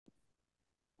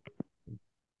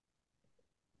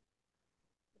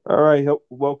All right,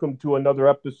 welcome to another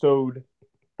episode.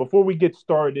 Before we get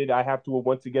started, I have to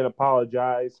once again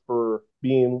apologize for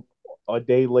being a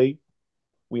day late.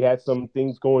 We had some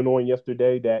things going on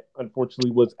yesterday that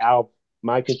unfortunately was out of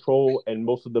my control and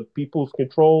most of the people's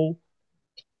control.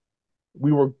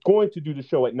 We were going to do the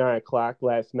show at 9 o'clock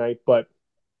last night, but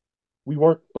we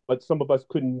weren't. But some of us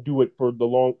couldn't do it for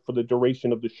the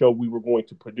duration of the show we were going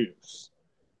to produce.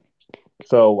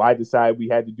 So I decided we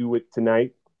had to do it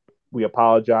tonight. We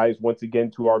apologize once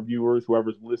again to our viewers,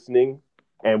 whoever's listening,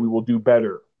 and we will do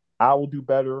better. I will do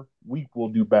better. We will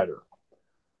do better.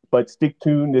 But stick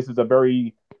tuned. This is a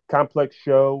very complex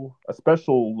show, a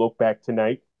special look back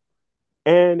tonight.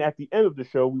 And at the end of the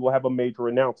show, we will have a major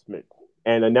announcement,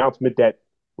 an announcement that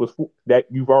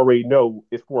you've already know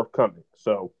is forthcoming.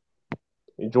 So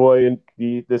enjoy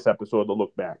this episode of the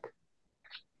look back.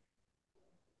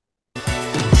 And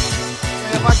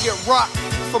if I get rocked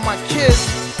for my kids,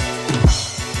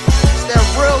 is that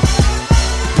real?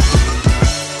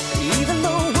 Even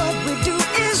though what we do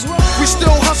is wrong, We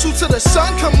still hustle till the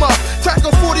sun come up. Crack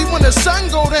a 40 when the sun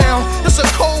go down. It's a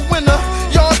cold winter,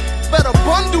 y'all better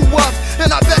bundle up.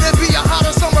 And I better be a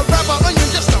hotter summer rapper onion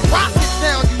just to rock it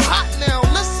down. You hot now,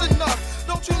 listen up.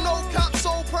 Don't you know cop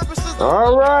sole purposes?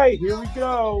 All right, here we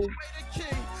go.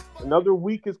 Another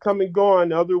week is come and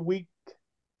gone. Another week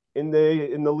in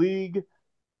the league.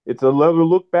 It's another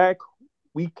look back,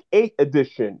 week 8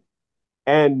 edition.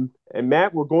 And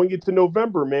Matt, we're going into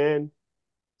November, man.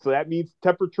 So that means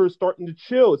temperature's starting to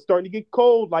chill. It's starting to get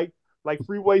cold. Like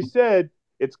Freeway said,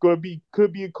 it's could be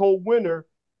a cold winter,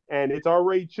 and it's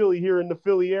already chilly here in the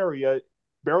Philly area.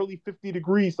 Barely 50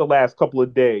 degrees the last couple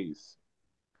of days.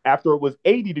 After it was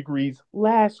 80 degrees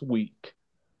last week.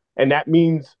 And that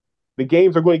means the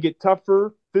games are going to get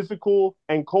tougher, physical,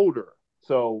 and colder.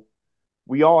 So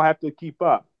we all have to keep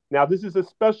up. Now, this is a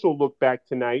special look back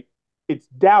tonight. It's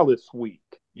Dallas week.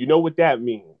 You know what that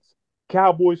means.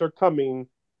 Cowboys are coming,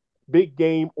 big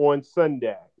game on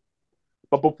Sunday.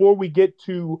 But before we get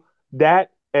to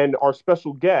that and our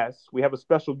special guest, we have a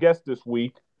special guest this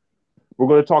week. We're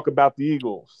going to talk about the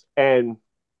Eagles. And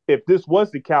if this was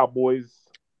the Cowboys,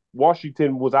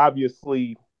 Washington was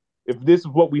obviously, if this is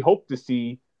what we hope to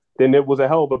see, then it was a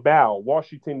hell of a bow.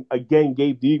 Washington again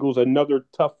gave the Eagles another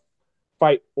tough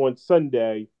fight on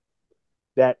Sunday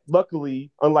that luckily,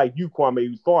 unlike you, Kwame,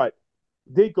 you thought,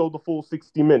 did go the full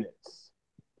 60 minutes.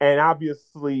 And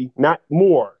obviously, not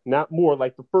more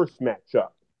like the first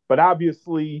matchup. But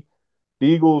obviously, the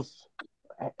Eagles,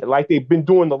 like they've been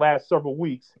doing the last several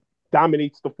weeks,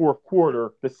 dominates the fourth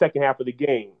quarter, the second half of the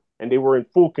game. And they were in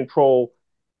full control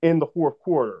in the fourth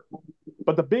quarter.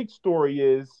 But the big story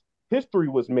is history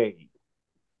was made.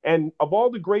 And of all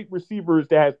the great receivers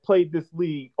that have played this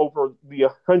league over the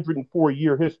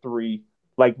 104-year history,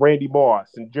 like Randy Moss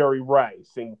and Jerry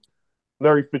Rice and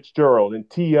Larry Fitzgerald and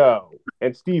T.O.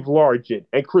 and Steve Largent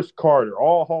and Chris Carter,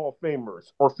 all Hall of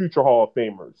Famers or future Hall of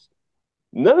Famers,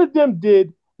 none of them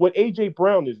did what A.J.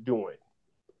 Brown is doing.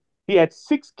 He had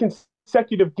 6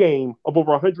 consecutive games of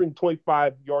over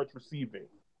 125 yards receiving,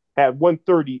 had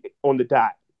 130 on the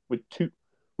dot with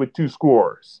two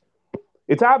scores.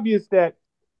 It's obvious that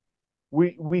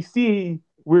we're seeing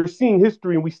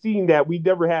history, and we're seeing that we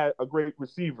never had a great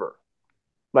receiver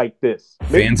like this.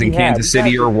 Maybe Fans in Kansas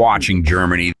City are watching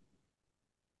Germany.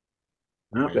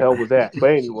 What the hell was that?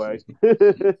 But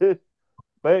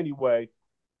anyway,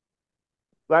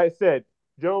 like I said,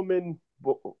 gentlemen,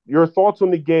 your thoughts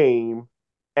on the game,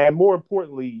 and more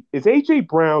importantly, is AJ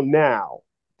Brown now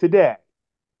today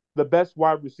the best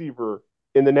wide receiver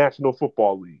in the National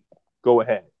Football League? Go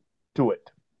ahead, do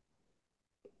it.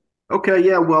 Okay,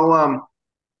 yeah. Well,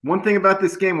 one thing about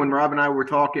this game, when Rob and I were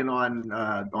talking on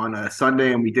a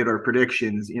Sunday and we did our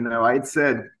predictions, I had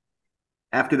said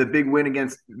after the big win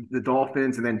against the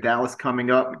Dolphins and then Dallas coming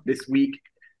up this week,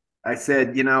 I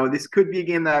said, this could be a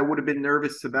game that I would have been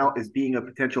nervous about as being a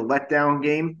potential letdown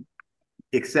game,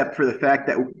 except for the fact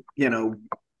that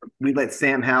we let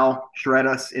Sam Howell shred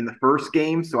us in the first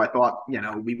game, so I thought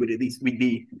we would at least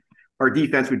our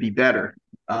defense would be better.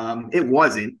 It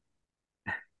wasn't.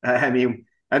 I mean,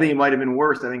 I think it might have been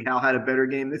worse. I think Hal had a better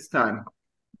game this time.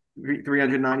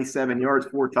 397 yards,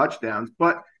 4 touchdowns.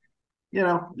 But,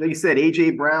 like you said,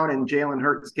 A.J. Brown and Jalen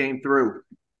Hurts came through.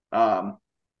 And,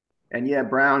 yeah,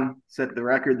 Brown set the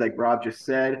record like Rob just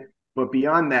said. But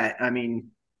beyond that, I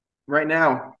mean, right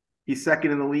now, he's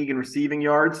second in the league in receiving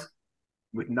yards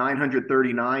with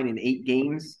 939 in 8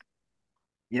 games.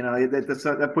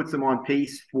 That puts him on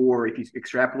pace for, if you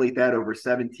extrapolate that over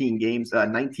 17 games,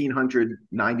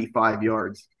 1,995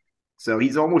 yards. So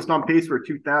he's almost on pace for a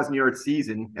 2,000-yard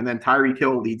season. And then Tyreek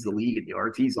Hill leads the league in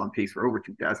yards. He's on pace for over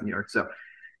 2,000 yards. So,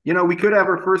 we could have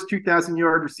our first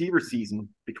 2,000-yard receiver season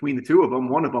between the two of them.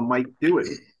 One of them might do it.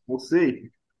 We'll see.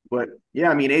 But yeah,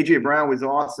 I mean, AJ Brown was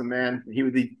awesome, man.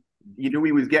 You knew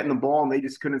he was getting the ball, and they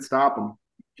just couldn't stop him.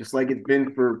 Just like it's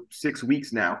been for 6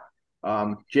 weeks now.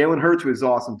 Jalen Hurts was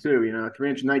awesome too.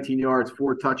 319 yards,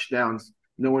 4 touchdowns,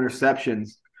 no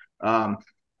interceptions.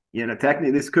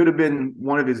 Technically, this could have been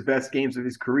one of his best games of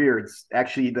his career. It's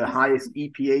actually the highest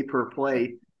EPA per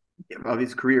play of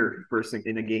his career first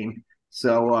in a game.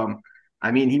 So,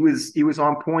 I mean, he was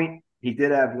on point. He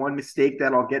did have one mistake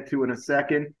that I'll get to in a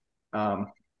second.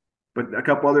 But a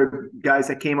couple other guys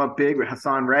that came up big,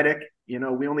 Hassan Reddick. We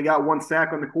only got one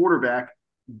sack on the quarterback,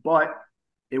 but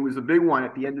it was a big one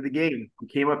at the end of the game. He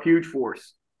came up huge for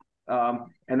us.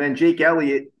 And then Jake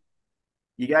Elliott,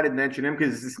 you got to mention him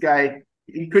because this guy,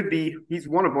 he's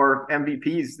one of our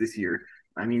MVPs this year.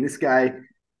 I mean, this guy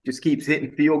just keeps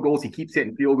hitting field goals. He keeps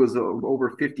hitting field goals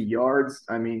over 50 yards.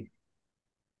 I mean,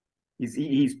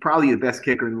 he's probably the best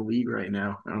kicker in the league right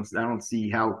now. I don't see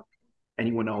how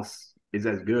anyone else is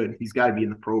as good. He's got to be in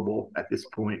the Pro Bowl at this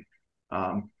point.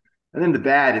 And then the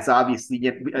bad is obviously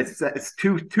it's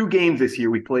two games this year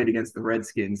we played against the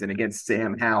Redskins and against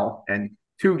Sam Howell, and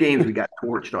 2 games we got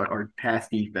torched our pass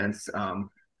defense.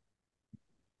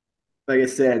 Like I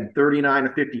said, 39 to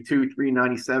 52,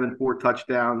 397, 4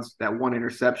 touchdowns, that one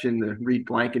interception, the Reed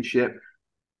Blankenship.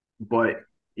 But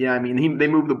yeah, I mean, they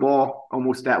moved the ball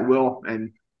almost at will,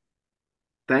 and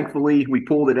thankfully we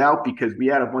pulled it out because we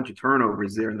had a bunch of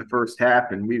turnovers there in the first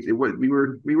half, and we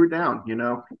were down.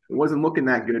 It wasn't looking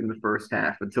that good in the first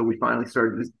half until we finally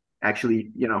started to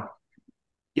actually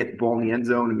get the ball in the end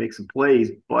zone and make some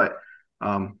plays. But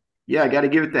yeah, I got to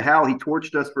give it to Hal. He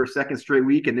torched us for a second straight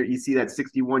week, and there you see that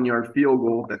 61-yard field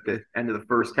goal at the end of the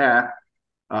first half.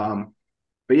 But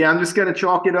yeah, I'm just going to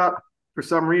chalk it up. For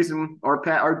some reason,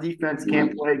 our defense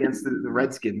can't play against the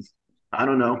Redskins. I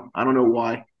don't know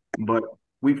why, but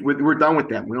we're done with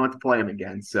them. We don't have to play them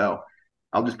again. So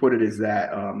I'll just put it as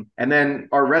that. And then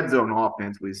our red zone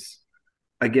offense was,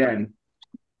 again,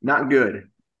 not good.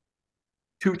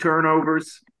 2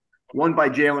 turnovers, one by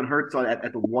Jalen Hurts at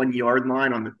the 1-yard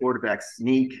line on the quarterback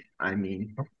sneak. I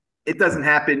mean, it doesn't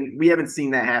happen. We haven't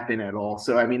seen that happen at all.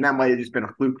 So I mean, that might have just been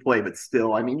a fluke play, but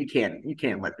still, I mean, you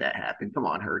can't let that happen. Come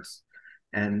on, Hurts.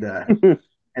 And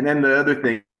then the other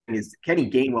thing is Kenny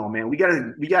Gainwell, man. We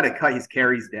gotta cut his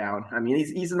carries down. I mean,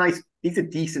 he's a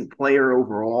decent player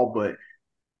overall, but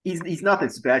he's nothing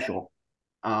special.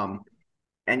 And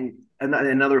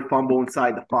another fumble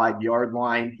inside the 5-yard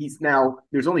line.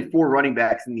 There's only 4 running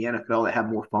backs in the NFL that have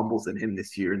more fumbles than him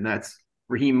this year, and that's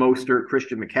Raheem Mostert,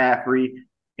 Christian McCaffrey,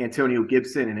 Antonio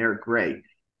Gibson, and Eric Gray.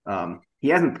 He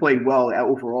hasn't played well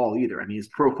overall either. I mean, his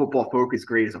Pro Football Focus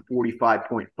grade is a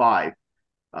 45.5.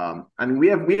 I mean,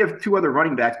 we have 2 other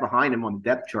running backs behind him on the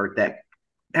depth chart that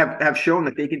have shown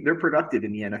that they're productive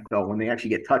in the NFL when they actually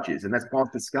get touches, and that's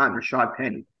Boston Scott and Rashad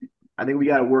Penny. I think we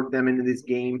got to work them into these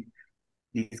games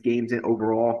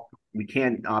overall. We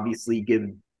can't obviously give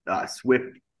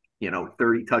Swift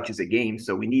 30 touches a game,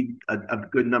 so we need a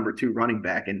good number 2 running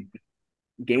back, and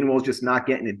Gainwell's just not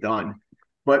getting it done.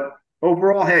 But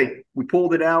overall, hey, we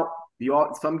pulled it out.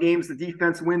 Some games the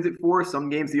defense wins it for us. Some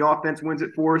games the offense wins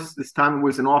it for us. This time it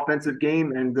was an offensive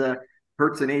game, and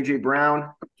Hurts and AJ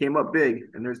Brown came up big.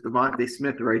 And there's Devontae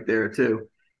Smith right there too.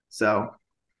 So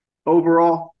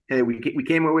overall, hey, we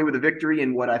came away with a victory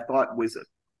in what I thought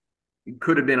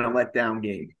could have been a letdown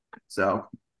game. So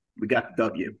we got the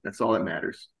W. That's all that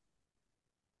matters.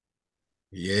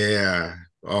 Yeah.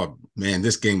 Oh man,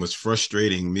 this game was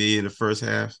frustrating me in the first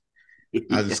half.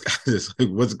 I just like,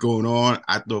 what's going on?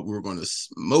 I thought we were going to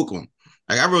smoke them.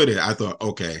 Like I really did. I thought,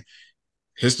 okay,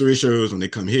 history shows when they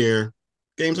come here,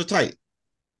 games are tight.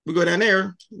 We go down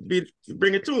there,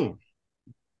 bring it to them.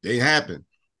 They happen,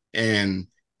 and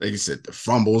like you said, the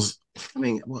fumbles. I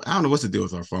mean, well, I don't know what's the deal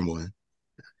with our fumbling.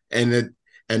 And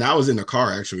I was in the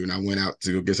car actually when I went out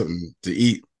to go get something to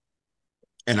eat,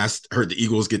 and I heard the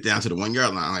Eagles get down to the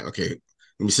 1-yard line. I'm like, okay,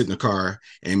 let me sit in the car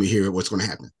and we hear what's going to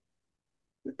happen.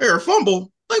 They're a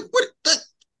fumble. Like what?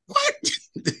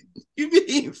 You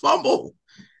mean fumble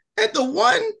at the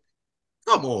 1?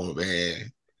 Come on,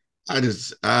 man. I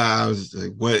was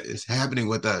like, what is happening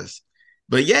with us?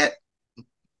 But yet,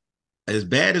 as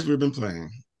bad as we've been playing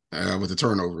with the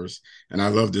turnovers, and I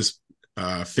love this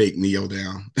fake kneel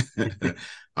down,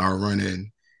 our run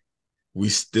in, we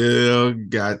still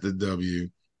got the W.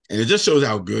 And it just shows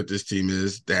how good this team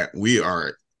is that we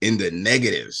are in the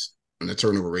negatives on the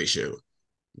turnover ratio.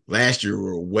 Last year, we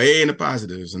were way in the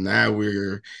positives, and now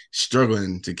we're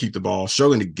struggling to keep the ball,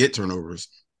 struggling to get turnovers.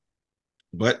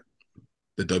 But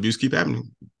the W's keep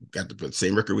happening. Got the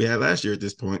same record we had last year at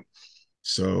this point.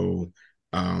 So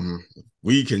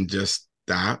we can just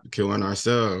stop killing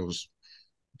ourselves.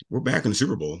 We're back in the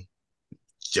Super Bowl.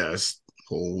 Just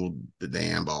hold the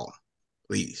damn ball,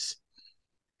 please.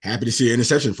 Happy to see an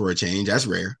interception for a change. That's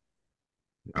rare.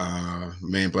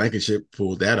 Man, Blankenship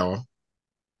pulled that off.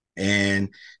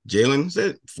 And Jalen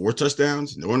said 4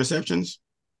 touchdowns, no interceptions.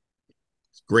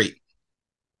 Great.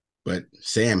 But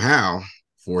Sam Howell,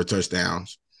 4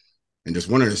 touchdowns and just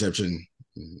 1 interception,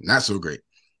 not so great.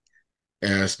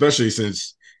 And especially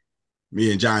since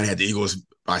me and John had the Eagles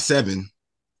by 7,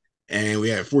 and we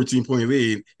had a 14-point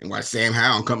lead, and watch Sam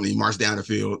Howell and company march down the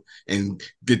field and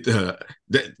get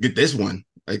this one.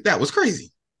 Like, that was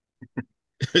crazy.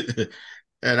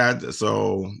 I'm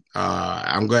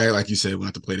glad, like you said, we don't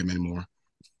have to play them anymore.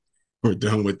 We're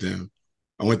done with them.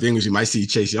 Only thing is you might see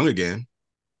Chase Young again.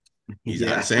 He's out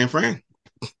of Yeah. San Fran.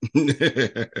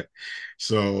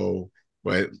 So,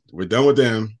 but we're done with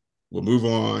them. We'll move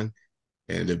on.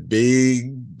 And the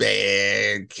big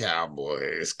bad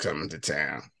Cowboys coming to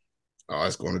town. Oh,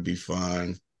 it's going to be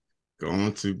fun.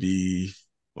 Going to be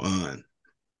fun.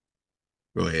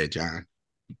 Go ahead, John.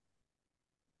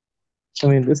 I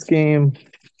mean, this game,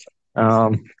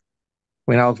 um,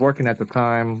 I was working at the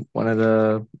time when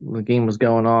the game was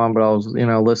going on, but I was,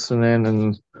 listening,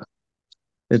 and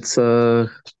it's they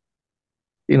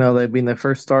when they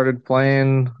first started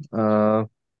playing,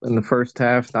 in the first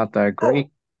half, not that great,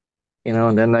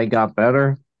 and then they got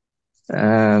better,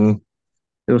 and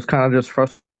it was kind of just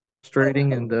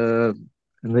frustrating, and the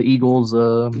Eagles,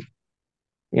 I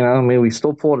mean, we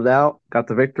still pulled it out, got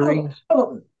the victory,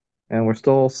 and we're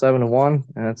still 7-1,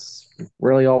 and that's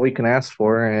really all we can ask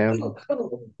for. And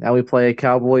now we play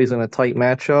Cowboys in a tight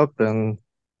matchup, and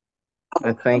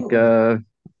I think I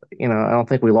don't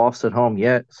think we lost at home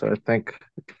yet, so I think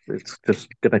it's just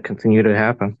going to continue to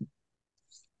happen.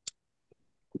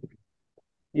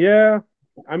 Yeah,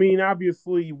 I mean,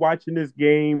 obviously, watching this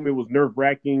game, it was nerve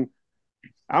wracking.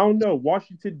 I don't know.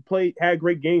 Washington played had a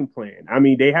great game plan. I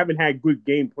mean, they haven't had good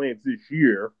game plans this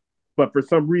year, but for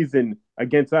some reason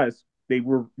against us, they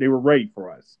were ready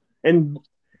for us. And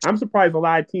I'm surprised a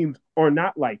lot of teams are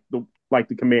not like the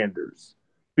Commanders,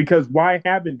 because why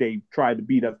haven't they tried to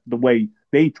beat us the way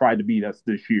they tried to beat us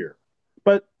this year?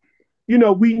 But we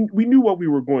knew what we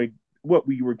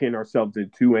were getting ourselves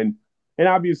into, and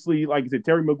obviously, like I said,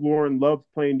 Terry McLaurin loves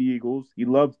playing the Eagles. He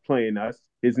loves playing us.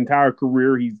 His entire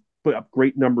career, he's put up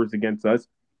great numbers against us.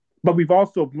 But we've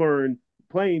also learned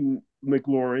playing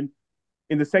McLaurin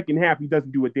in the second half, he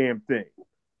doesn't do a damn thing.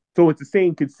 So it's the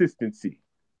same consistency.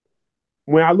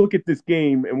 When I look at this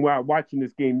game and when I'm watching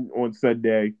this game on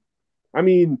Sunday, I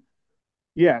mean,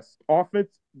 yes, offense.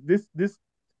 This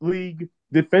league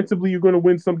defensively, you're going to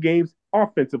win some games.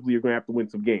 Offensively, you're going to have to win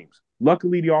some games.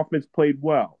 Luckily, the offense played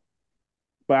well,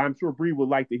 but I'm sure Bree would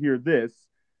like to hear this.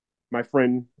 My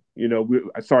friend,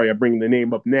 sorry, I'm bringing the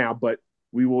name up now, but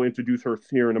we will introduce her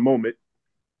here in a moment.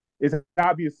 Is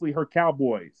obviously her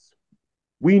Cowboys.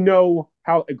 We know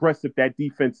how aggressive that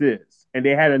defense is, and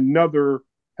they had another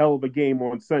hell of a game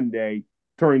on Sunday,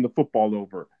 turning the football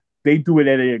over. They do it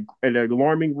at an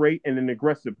alarming rate and an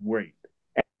aggressive rate.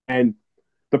 And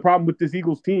the problem with this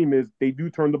Eagles team is they do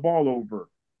turn the ball over.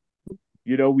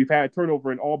 We've had a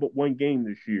turnover in all but one game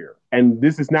this year. And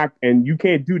this is not, and you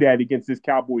can't do that against this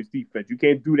Cowboys defense. You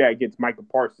can't do that against Michael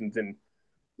Parsons and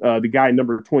the guy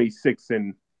number 26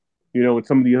 and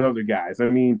some of the other guys. I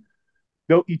mean,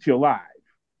 they'll eat you alive.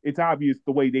 It's obvious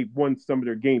the way they've won some of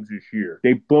their games this year.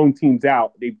 They've blown teams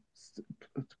out. They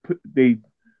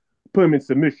put them in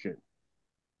submission.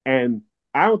 And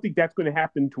I don't think that's going to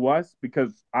happen to us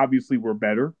because obviously we're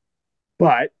better.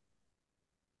 But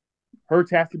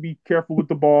Hurts has to be careful with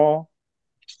the ball.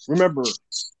 Remember,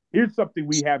 here's something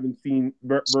we haven't seen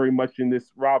very much in this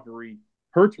rivalry.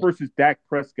 Hurts versus Dak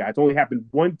Prescott. It's only happened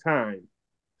one time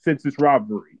since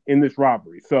in this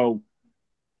rivalry. So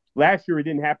last year it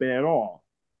didn't happen at all.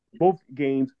 Both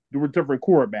games, there were different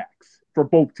quarterbacks for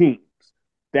both teams.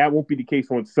 That won't be the case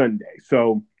on Sunday.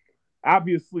 So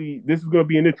obviously, this is going to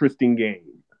be an interesting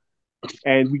game.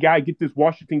 And we got to get this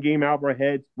Washington game out of our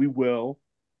heads. We will.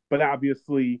 But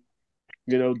obviously,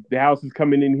 the house is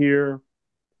coming in here.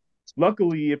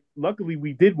 Luckily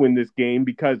we did win this game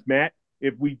because Matt,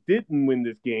 if we didn't win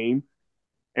this game,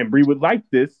 and Bree would like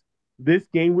this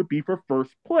game would be for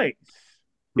first place.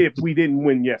 If we didn't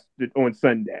win yesterday on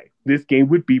Sunday, this game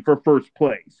would be for first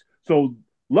place. So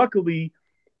luckily,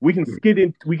 we can skid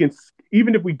in. We can,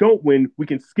 even if we don't win, we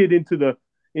can skid into the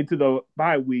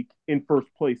bye week in first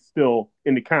place still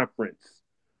in the conference.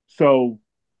 So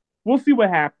we'll see what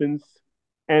happens.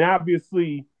 And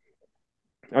obviously,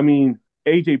 I mean,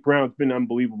 AJ Brown's been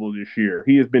unbelievable this year.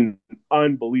 He has been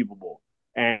unbelievable.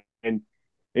 and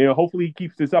hopefully he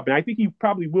keeps this up, and I think he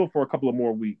probably will for a couple of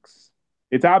more weeks.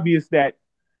 It's obvious that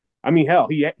I mean, hell,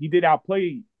 he did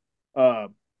outplay uh,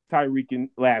 Tyreek in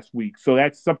last week, so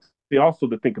that's something also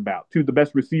to think about. Two of the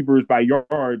best receivers by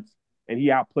yards, and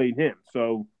he outplayed him.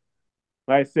 So,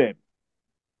 like I said,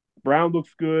 Brown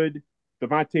looks good.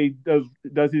 Devontae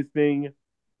does his thing.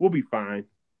 We'll be fine.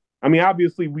 I mean,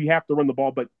 obviously we have to run the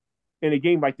ball, but in a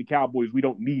game like the Cowboys, we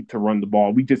don't need to run the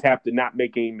ball. We just have to not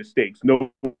make any mistakes.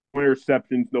 No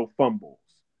interceptions, no fumbles.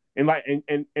 And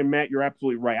Matt, you're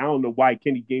absolutely right. I don't know why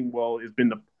Kenny Gainwell has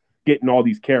been getting all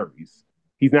these carries.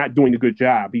 He's not doing a good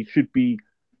job. He should be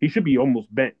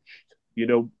almost benched.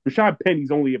 Rashad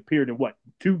Penny's only appeared in what,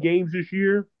 2 games this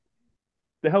year?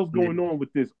 The hell's going on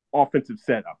with this offensive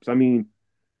setups? I mean,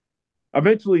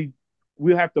 eventually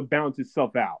we'll have to balance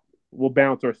itself out. We'll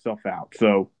balance ourselves out.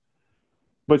 So,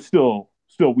 but still,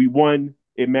 we won.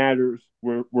 It matters.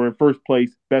 We're in first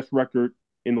place, best record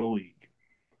in the league.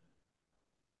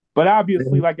 But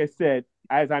obviously, like I said,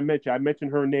 as I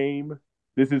mentioned her name.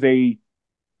 This is a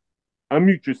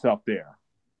unmute yourself there.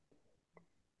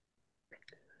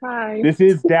 Hi. This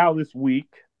is Dallas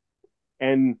week,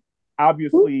 and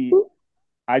obviously,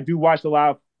 I do watch a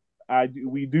lot.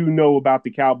 We do know about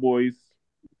the Cowboys,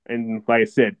 and like I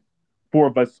said, 4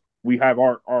 of us we have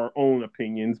our own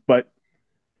opinions. But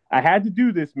I had to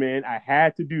do this, man. I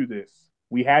had to do this.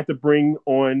 We had to bring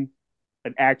on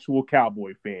an actual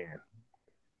Cowboy fan,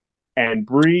 and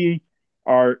Bree,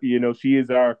 she is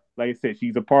our, like I said,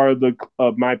 she's a part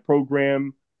of my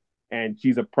program, and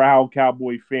she's a proud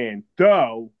Cowboy fan.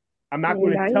 Though I'm not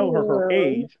going And to I tell her am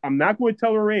age. I'm not going to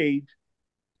tell her age.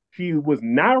 She was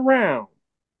not around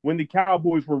when the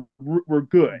Cowboys were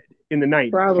good in the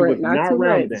 '90s. She Robert, was not not too around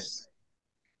much. then.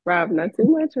 Rob, not too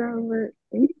much, Robert.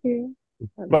 Thank you.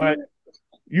 Not too But much.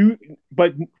 you,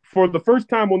 but for the first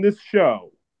time on this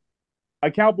show,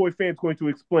 a Cowboy fan is going to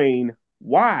explain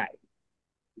why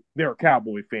they're a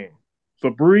Cowboy fan. So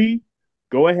Bree,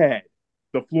 go ahead.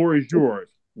 The floor is yours.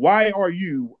 Why are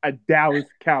you a Dallas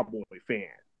Cowboy fan?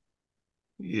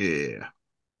 Yeah.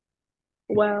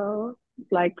 Well,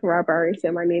 like Robert already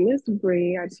said, my name is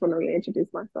Bree. I just want to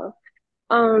reintroduce myself.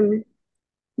 Um,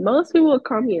 Most people would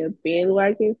call me a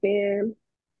bandwagon fan,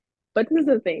 but this is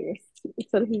the thing.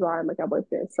 So this is why I'm a Cowboy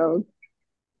fan. So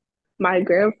my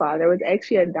grandfather was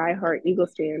actually a diehard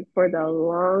Eagles fan for the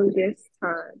longest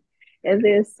time. And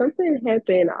then something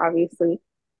happened, obviously,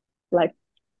 like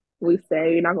we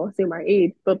say, you're not gonna say my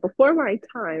age, but before my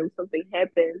time, something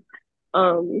happened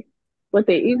um with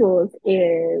the Eagles,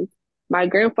 and my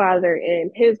grandfather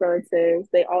and his relatives,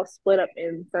 they all split up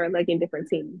and started liking different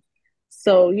teams.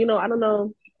 So, I don't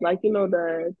know, like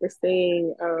the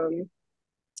saying,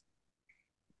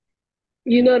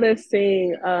 the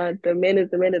saying, the man is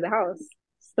the man of the house.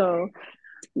 So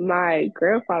my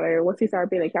grandfather, once he started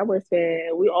being a Cowboys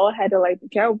fan, we all had to like the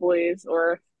Cowboys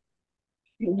or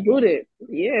root it.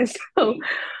 Yeah. So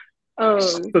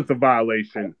um That's a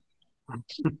violation.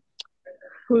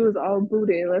 we was all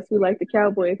booted unless we like the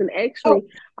Cowboys. And actually,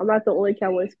 I'm not the only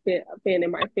Cowboys fan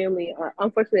in my family.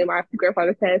 Unfortunately, my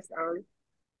grandfather passed a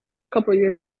couple of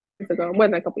years ago, more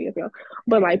than a couple of years ago.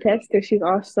 But my pastor, she's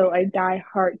also a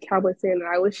die-hard Cowboys fan, and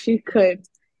I wish she could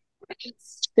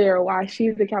share why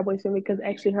she's a Cowboys fan, because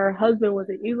actually her husband was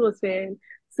an Eagles fan.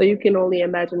 So you can only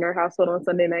imagine her household on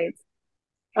Sunday nights.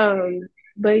 Um,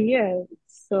 but yeah,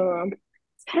 so I'm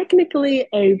technically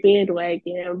a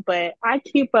bandwagon, but I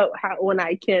keep up when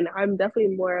I can. I'm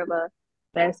definitely more of a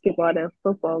basketball than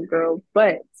football girl,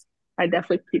 but I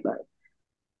definitely keep up.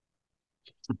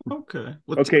 Okay.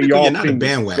 Well, Okay, technically, you're y'all not a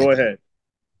opinions. Go bandwagon. ahead.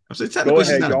 I'm saying Go technically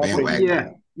she's ahead, not a y'all bandwagon.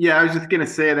 opinions. Yeah, I was just gonna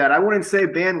say that. I wouldn't say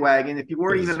bandwagon. If you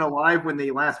weren't even Because alive when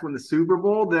they last won the Super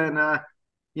Bowl, then I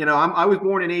was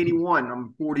born in '81.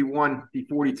 I'm 41, be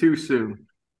 42 soon.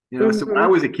 So when I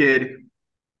Hmm. was a kid,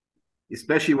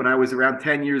 especially when I was around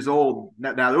 10 years old,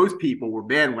 now those people were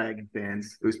bandwagon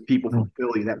fans. Those people from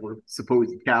Philly that were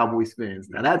supposed Cowboys fans.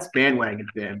 Now that's bandwagon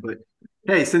fan. But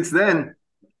hey, since then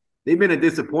they've been a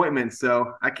disappointment.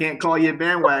 So I can't call you a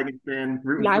bandwagon fan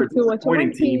rooting for a Not too much on my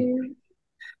disappointing team. team,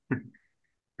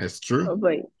 that's true.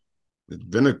 but It's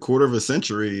been a quarter of a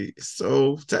century.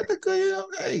 So technically,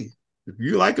 hey, if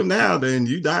you like them now, then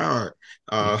you die hard.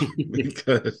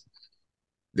 Because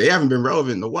they haven't been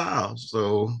relevant in a while.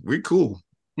 So we're cool.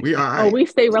 We all oh, right. we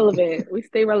stay relevant. We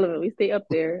stay relevant. We stay up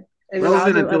there, and then I'll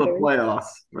Relevant do until the others. playoffs.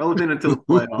 Relevant until the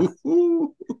playoffs.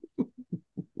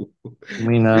 I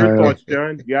mean, Your thoughts,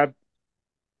 John?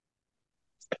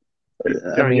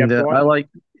 John, you have I thoughts? like,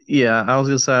 yeah, I was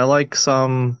gonna say I like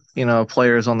some,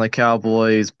 players on the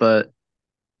Cowboys, but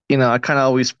I kind of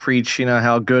always preach,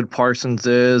 how good Parsons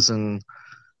is, and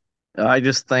I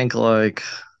just think like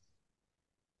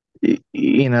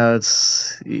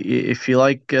it's if you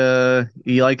like a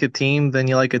team, then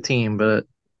you like a team. But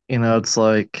it's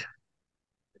like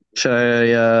should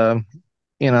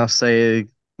I say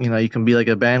you can be like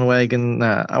a bandwagon?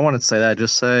 Nah, I wouldn't say that.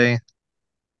 Just say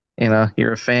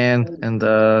you're a fan, and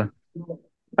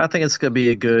I think it's gonna be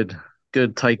a good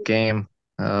tight game.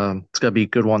 It's gonna be a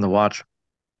good one to watch.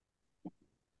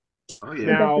 Oh It yeah.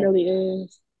 Now, definitely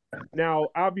is.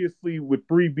 obviously, with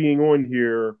Bree being on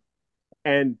here,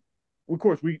 and of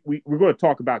course, we're going to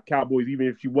talk about Cowboys, even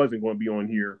if she wasn't going to be on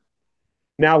here.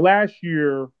 Now, last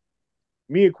year,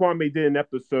 me and Kwame did an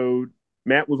episode.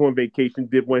 Matt was on vacation,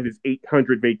 did one of his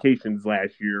 800 vacations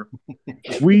last year.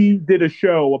 We did a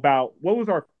show about what was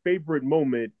our favorite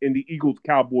moment in the Eagles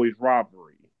Cowboys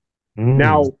rivalry. Mm.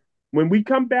 Now, when we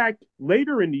come back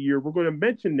later in the year, we're going to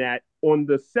mention that on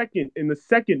the second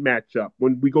matchup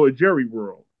when we go to Jerry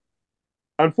World.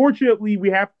 Unfortunately, we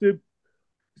have to,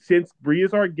 since Bree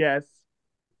is our guest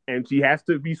and she has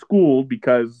to be schooled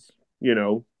because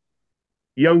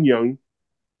young,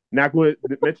 not going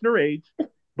to mention her age,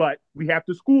 but we have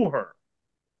to school her.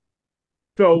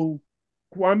 So,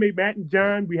 Kwame, Matt, and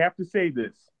John, we have to say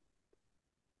this.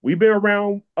 We've been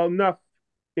around enough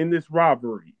in this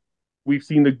rivalry. We've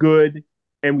seen the good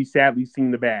and we sadly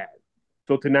seen the bad.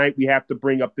 So tonight we have to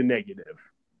bring up the negative.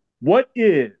 What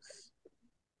is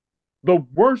the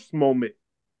worst moment?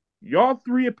 Y'all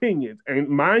three opinions and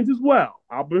mine as well.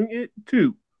 I'll bring it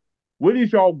too. What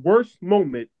is y'all worst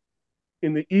moment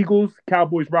in the Eagles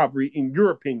Cowboys rivalry, in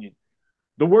your opinion?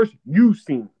 The worst you've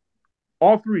seen.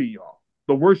 All three of y'all.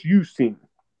 The worst you've seen.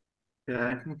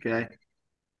 Okay. Okay.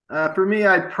 For me,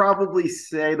 I'd probably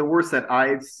say the worst that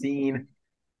I've seen,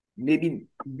 maybe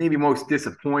most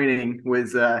disappointing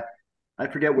was I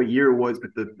forget what year it was,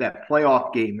 but that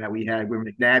playoff game that we had where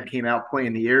McNabb came out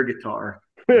playing the air guitar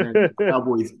and then the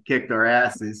Cowboys kicked our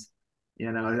asses.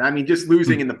 I mean, just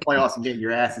losing in the playoffs and getting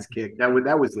your asses kicked, that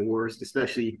was the worst,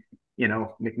 especially,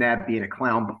 McNabb being a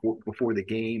clown before the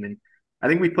game. And I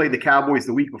think we played the Cowboys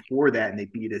the week before that and they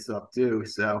beat us up too.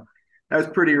 So that was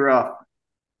pretty rough.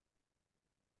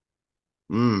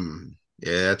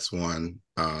 Yeah, that's one.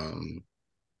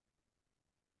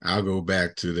 I'll go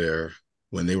back to their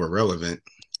when they were relevant.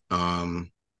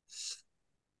 Um,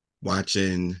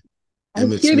 watching I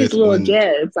Emmett hear these Smith little one.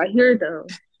 jabs. I hear them.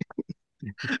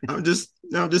 I'm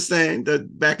just saying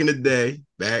that back in the day,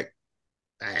 back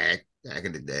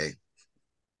in the day,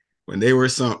 when they were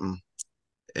something,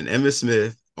 and Emmett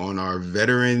Smith on our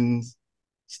Veterans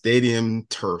Stadium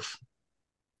turf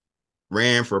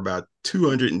ran for about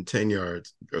 210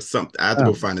 yards or something. I have to Oh,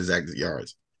 go find exact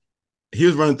yards. He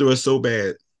was running through us so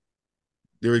bad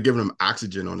they were giving him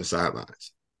oxygen on the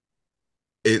sidelines.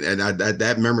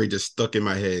 That memory just stuck in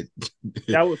my head.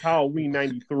 That was Halloween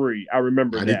 '93. I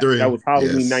remember that. That 93, was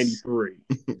Halloween yes. '93.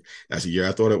 That's the year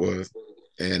I thought it was.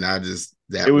 And It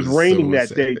that was was raining so that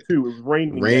sad. day too. It was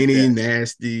raining that Rainy, day.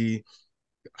 nasty,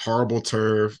 horrible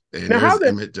turf. And Now how there's the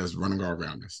Emmett just running all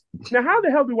around us. now how the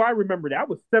hell do I remember that? I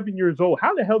was 7 years old.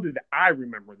 How the hell did I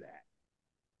remember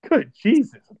that? Good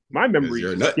Jesus, my Because memory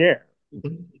you're a is nut.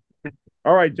 scarce.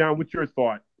 All right, John, what's your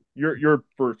thought? Your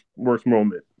first worst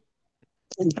moment.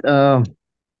 um,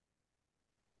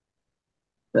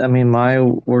 I mean, my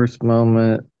worst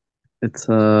moment. It's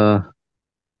I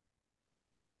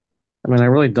mean, I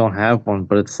really don't have one,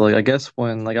 but it's like I guess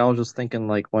when like I was just thinking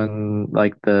like when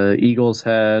like the Eagles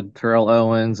had Terrell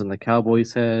Owens and the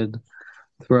Cowboys had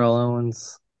Terrell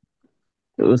Owens,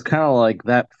 it was kind of like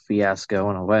that fiasco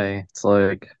in a way. It's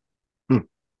like Hmm.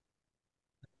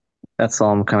 that's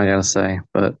all I'm kind of gonna say,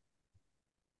 but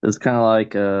it's kind of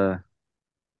like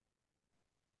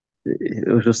it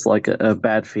was just like a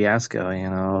bad fiasco.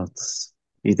 It's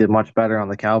he did much better on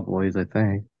the Cowboys, I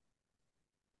think.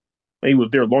 He was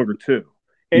there longer too.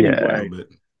 A Yeah. little Anyway,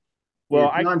 bit. well, Yeah,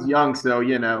 I John's young, so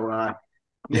he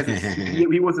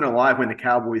hasn't he wasn't alive when the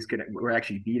Cowboys were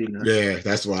actually beating us. Yeah,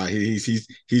 that's why he's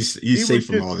he was safe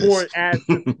from just all this. born as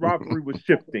this rivalry was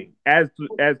shifting, as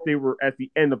they were at the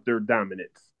end of their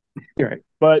dominance. You're right.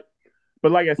 But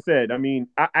like I said, I mean,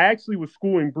 I actually was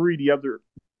schooling Bree the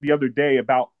other day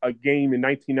about a game in He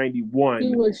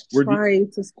 1991 was where the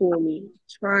trying to school me.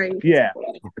 Trying to yeah,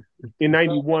 school me. in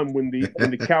 '91 when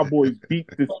the Cowboys beat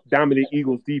this dominant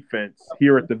Eagles defense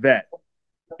here at the Vet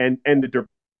and ended their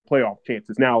playoff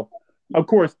chances. Now, of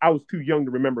course, I was too young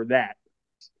to remember that.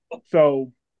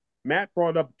 So Matt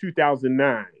brought up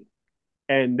 2009,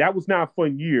 and that was not a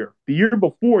fun year. The year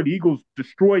before, the Eagles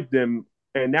destroyed them,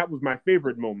 and that was my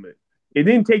favorite moment. It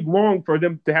didn't take long for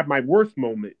them to have my worst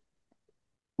moment.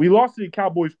 We lost to the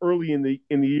Cowboys early in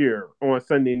the year on a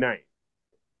Sunday night.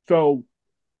 So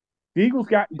The Eagles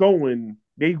got going.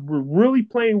 They were really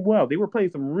playing well. They were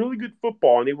playing some really good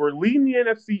football, and they were leading the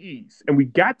NFC East. And we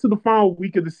got to the final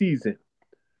week of the season.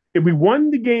 If we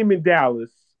won the game in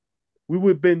Dallas, we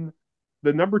would have been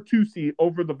the number 2 seed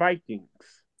over the Vikings.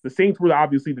 The Saints were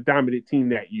obviously the dominant team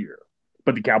that year,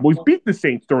 but the Cowboys beat the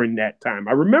Saints during that time.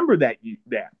 I remember that.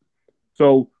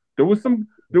 So there was some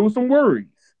worries,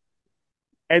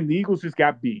 and the Eagles just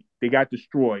got beat. They got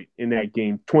destroyed in that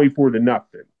game, 24-0.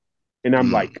 And I'm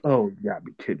Mm. like, oh, you gotta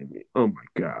be kidding me. Oh my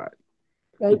God.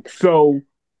 Yikes.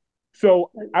 So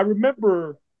I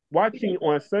remember watching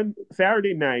on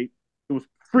Saturday night, it was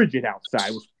frigid outside.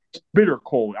 It was bitter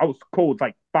cold. I was cold, it's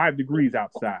like 5 degrees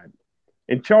outside.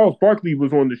 And Charles Barkley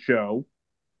was on the show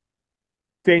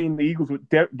saying the Eagles would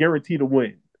guarantee to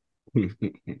win. And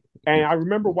I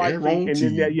remember watching, and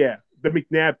then Guaranteed. the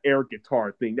McNabb air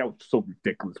guitar thing. That was so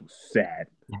ridiculous. It was sad.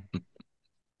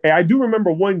 And I do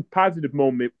remember one positive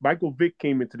moment. Michael Vick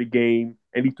came into the game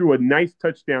and he threw a nice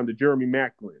touchdown to Jeremy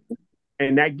Maclin.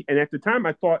 And at the time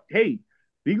I thought, hey,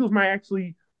 the Eagles might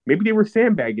actually maybe they were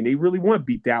sandbagging. They really want to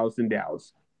beat Dallas in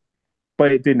Dallas.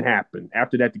 But it didn't happen.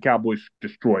 After that, the Cowboys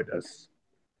destroyed us.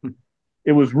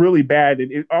 It was really bad,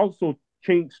 and it also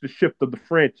changed the shift of the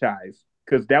franchise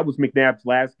because that was McNabb's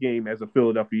last game as a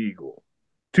Philadelphia Eagle.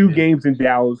 Two Yeah. games in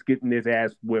Dallas, getting his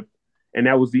ass whipped, and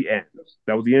that was the end.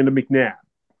 That was the end of McNabb.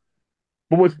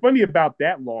 But what's funny about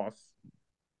that loss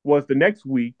was the next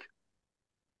week,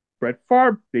 Brett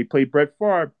Favre, they played Brett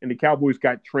Favre, and the Cowboys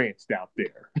got tranced out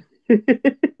there.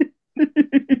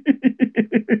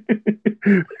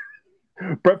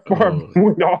 Brett Favre Oh.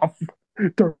 went off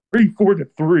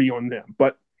 34-3 on them.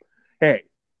 But hey,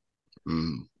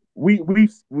 Mm. we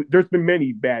there's been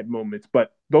many bad moments,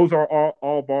 but those are all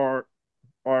of our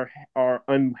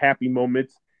unhappy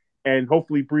moments. And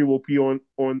hopefully Bree will be on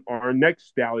our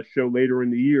next Dallas show later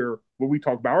in the year where we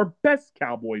talk about our best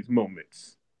Cowboys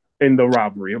moments in the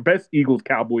rivalry, our best Eagles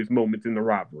Cowboys moments in the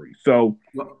rivalry. So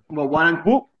Well, why don't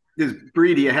we'll, does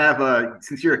Bree? Do you have a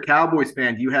since you're a Cowboys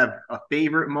fan? Do you have a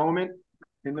favorite moment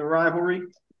in the rivalry?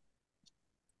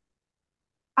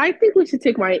 I think we should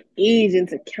take my age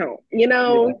into account. Yeah.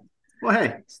 Well,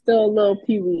 hey, Still a little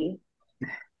peewee.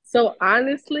 So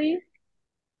honestly,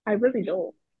 I really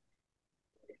don't.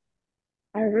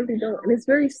 I really don't. And it's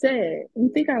very sad.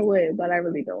 You think I would, but I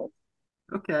really don't.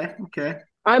 okay, okay,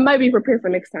 I might be prepared for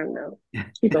next time though.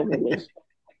 Keep up with me.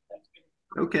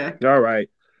 okay. all right.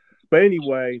 But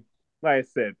anyway, like I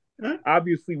said, Huh?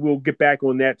 obviously we'll get back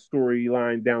on that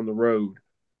storyline down the road.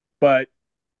 But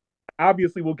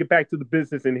obviously we'll get back to the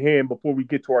business in hand before we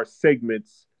get to our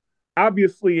segments.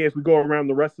 Obviously, as we go around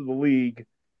the rest of the league,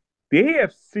 the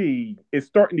AFC is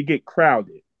starting to get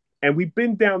crowded. And we've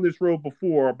been down this road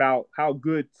before about how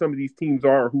good some of these teams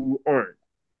are who aren't.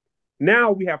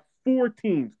 Now we have 4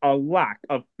 teams, a lock,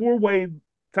 a four-way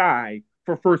tie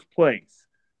for first place.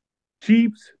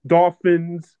 Chiefs,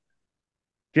 Dolphins,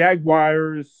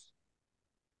 Jaguars,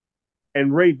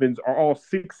 and Ravens are all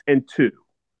 6-2.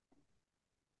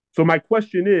 So my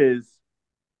question is,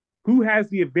 who has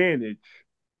the advantage?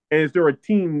 And is there a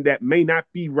team that may not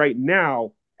be right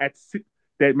now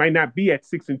that might not be at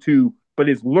 6-2, but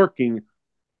is lurking?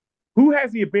 Who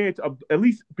has the advantage of at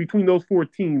least between those 4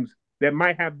 teams that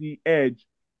might have the edge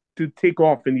to take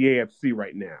off in the AFC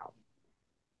right now?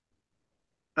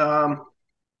 Um,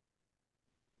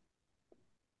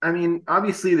 I mean,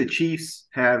 obviously the Chiefs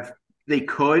have they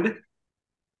could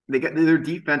they got their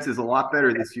defense is a lot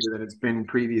better this year than it's been in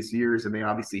previous years, and they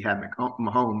obviously have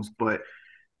Mahomes, but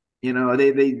they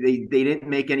didn't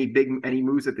make any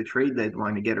moves at the trade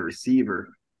deadline to get a receiver.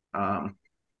 Um,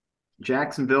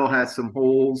 Jacksonville has some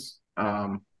holes.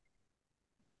 I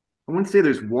wouldn't say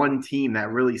there's one team that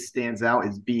really stands out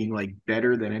as being like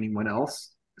better than anyone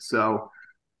else. So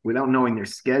without knowing their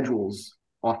schedules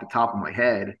off the top of my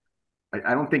head,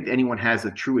 I don't think anyone has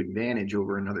a true advantage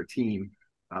over another team.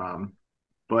 Um,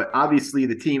 but obviously,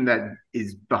 the team that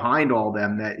is behind all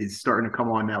them that is starting to come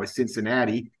on now is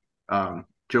Cincinnati.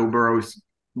 Joe Burrow's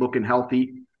looking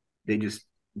healthy. They just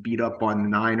beat up on the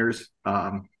Niners.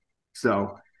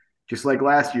 So just like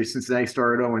last year, Cincinnati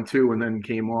started 0-2 and then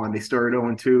came on. They started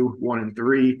 0-2,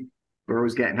 1-3.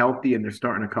 Burrow's getting healthy and they're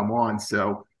starting to come on.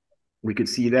 So we could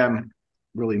see them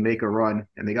really make a run.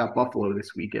 And they got Buffalo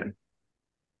this weekend.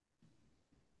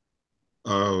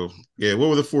 Oh, yeah. What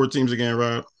were the 4 teams again,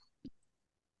 Rob? The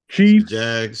Chiefs,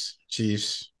 Jags,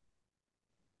 Chiefs.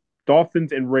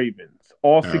 Dolphins, and Ravens,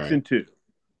 all All six right. and two.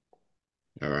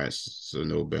 All right. So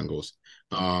no Bengals.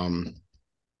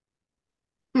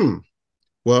 Hmm.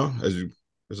 Well,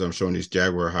 as I'm showing these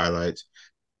Jaguar highlights,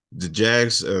 the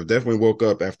Jags definitely woke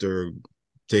up after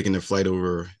taking the flight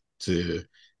over to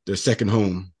their second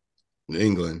home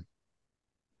England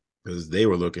because they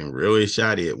were looking really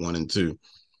shoddy at 1-2,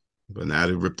 but now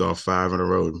they ripped off 5 in a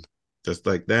row just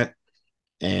like that.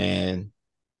 And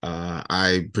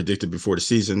I predicted before the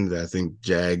season that I think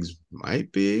Jags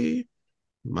might be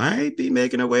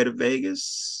making their way to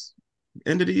Vegas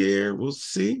end of the year. We'll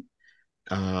see.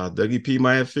 Dougie P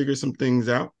might have figured some things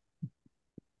out.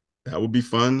 That would be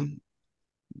fun.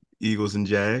 Eagles and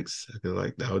Jags. I feel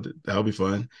like that would be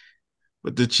fun.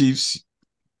 But the Chiefs,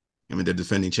 I mean, they're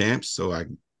defending champs, so I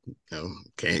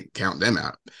can't count them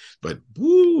out. But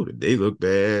woo, they look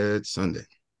bad Sunday.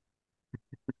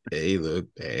 They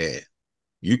look bad.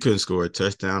 You couldn't score a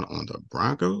touchdown on the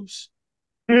Broncos,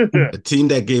 a team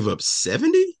that gave up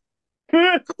 70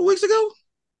 a couple weeks ago.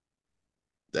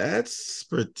 That's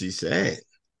pretty sad.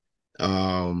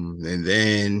 And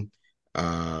then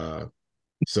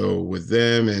so with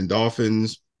them and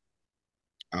Dolphins,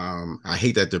 I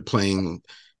hate that they're playing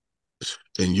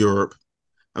in Europe.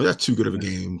 I mean, that's too good of a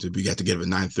game to be got to get up at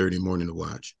 9:30 in the morning to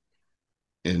watch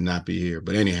and not be here.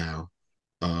 But anyhow,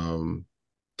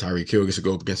 Tyreek Hill gets to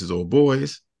go up against his old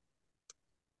boys.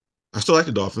 I still like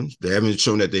the Dolphins. They haven't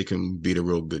shown that they can beat a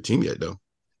real good team yet, though.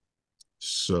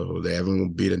 So they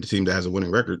haven't beaten a team that has a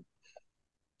winning record.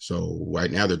 So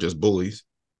right now they're just bullies.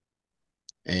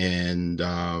 And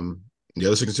the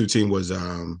other 6-2 team was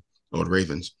the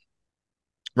Ravens.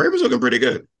 Ravens looking pretty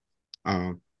good.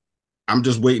 I'm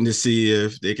just waiting to see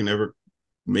if they can ever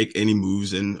make any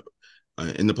moves in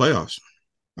the playoffs.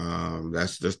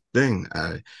 That's the thing.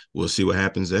 We'll see what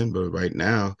happens then. But right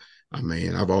now, I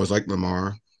mean, I've always liked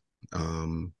Lamar.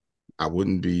 I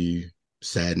wouldn't be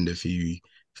saddened if he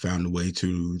found a way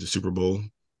to the Super Bowl.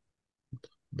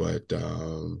 But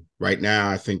right now,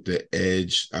 I think the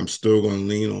edge, I'm still going to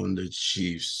lean on the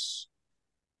Chiefs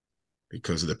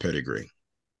because of the pedigree.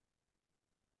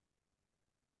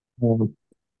 I'm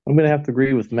going to have to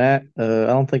agree with Matt. I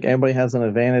don't think anybody has an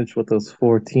advantage with those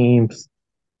four teams.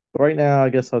 But right now, I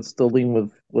guess I'd still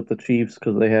lean with the Chiefs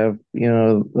because they have,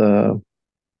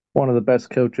 one of the best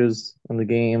coaches in the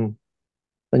game.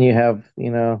 Then you have,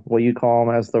 what you call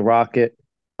him as the Rocket.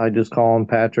 I just call him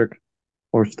Patrick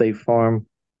or State Farm.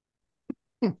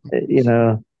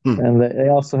 And they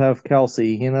also have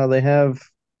Kelsey. They have,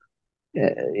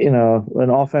 an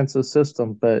offensive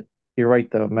system. But you're right,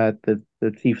 though, Matt.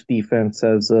 The Chiefs' defense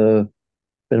has been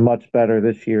much better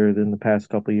this year than the past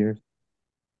couple of years.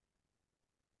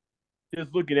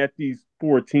 Just looking at these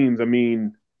four teams, I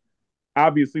mean,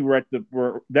 obviously we're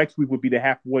next week would be the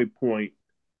halfway point,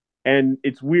 and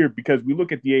it's weird because we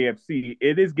look at the AFC,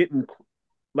 it is getting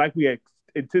like we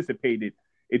anticipated.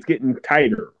 It's getting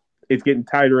tighter. It's getting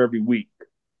tighter every week.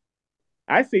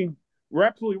 I think we're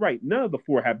absolutely right. None of the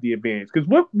four have the advantage because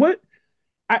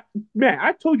I man,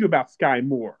 I told you about Sky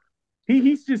Moore.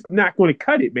 He's just not going to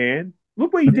cut it, man.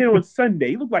 Look what he did on Sunday.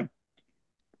 He looked like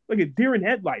a deer in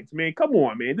headlights, man. Come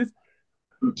on, man. This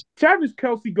Travis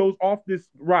Kelsey goes off this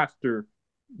roster.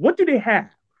 What do they have?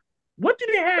 What do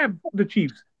they have? The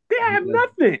Chiefs. They have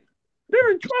nothing.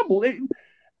 They're in trouble.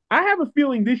 I have a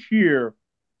feeling this year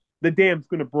the dam's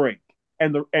going to break,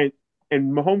 and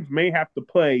Mahomes may have to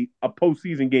play a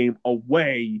postseason game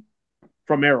away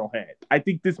from Arrowhead. I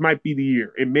think this might be the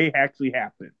year. It may actually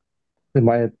happen. It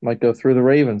might go through the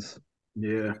Ravens.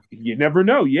 Yeah. You never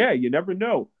know. Yeah, you never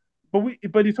know.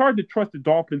 But it's hard to trust the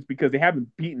Dolphins because they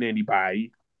haven't beaten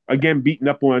anybody. Again, beating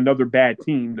up on another bad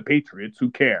team, the Patriots. Who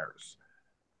cares?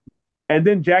 And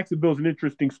then Jacksonville's an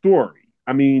interesting story.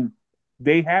 I mean,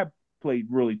 they have played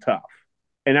really tough.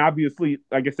 And obviously,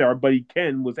 like I said, our buddy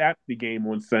Ken was at the game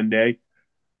on Sunday.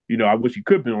 I wish he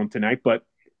could have been on tonight, but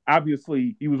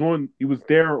obviously he was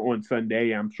there on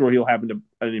Sunday. I'm sure he'll have an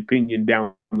opinion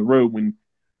down the road when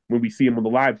we see him on the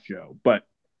live show.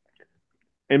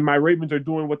 And my Ravens are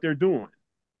doing what they're doing.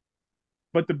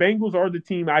 But the Bengals are the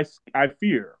team I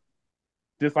fear.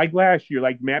 Just like last year,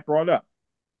 like Matt brought up.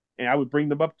 And I would bring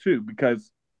them up too, because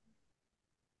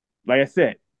like I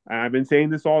said, I've been saying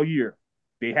this all year.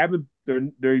 They've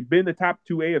been the top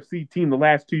two AFC team the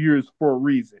last 2 years for a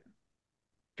reason.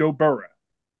 Joe Burrow,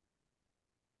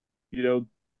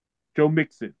 Joe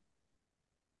Mixon,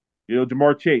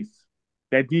 Jamar Chase,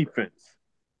 that defense.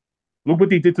 Look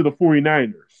what they did to the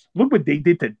 49ers. Look what they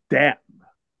did to them.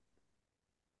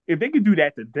 If they could do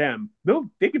that to them,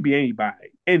 they could be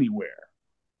anybody, anywhere.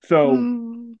 So,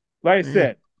 like I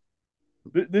said,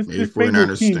 Maybe this Bengals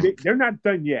 49ers team, stink. they're not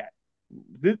done yet.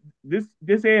 This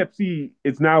AFC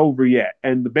is not over yet,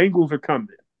 and the Bengals are coming.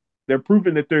 They're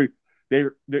proving that they're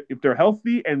if they're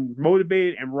healthy and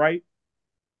motivated and right,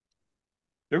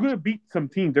 they're going to beat some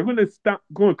teams. They're going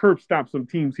to curb stomp some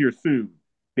teams here soon.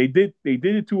 They did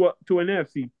it to an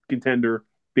NFC contender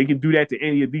they can do that to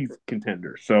any of these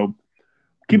contenders. So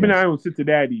keep an eye Yes. on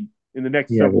Cincinnati in the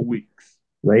next Yeah, several weeks.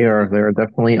 they are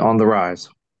definitely on the rise.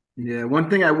 Yeah, one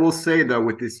thing I will say though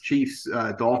with this Chiefs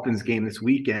Dolphins game this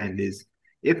weekend is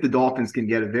if the Dolphins can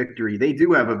get a victory, they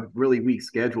do have a really weak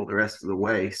schedule the rest of the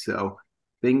way. So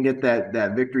they can get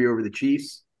that victory over the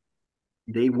Chiefs,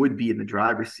 they would be in the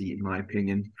driver's seat, in my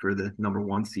opinion, for the number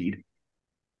one seed.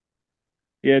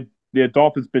 Yeah, the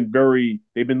Dolphins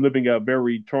they've been living a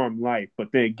very charmed life, but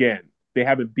then again, they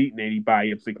haven't beaten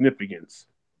anybody of significance.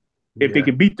 If they Yeah.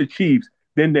 can beat the Chiefs,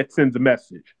 then that sends a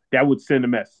message. That would send a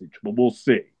message, but we'll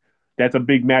see. That's a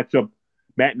big matchup.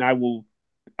 Matt and I will.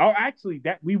 Oh, actually,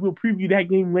 that we will preview that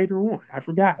game later on. I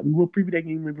forgot. We will preview that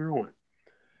game later on.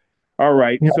 All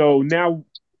right. Yeah. So now,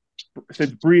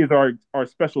 since Bree is our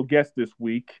special guest this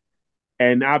week,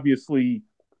 and obviously,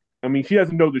 I mean, she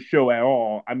doesn't know the show at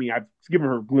all. I mean, I've given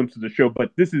her a glimpse of the show,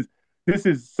 but this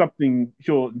is something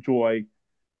she'll enjoy.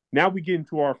 Now we get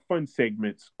into our fun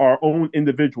segments, our own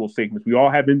individual segments. We all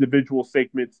have individual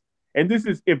segments, and this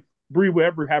is if Bree would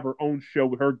ever have her own show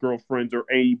with her girlfriends or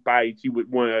anybody she would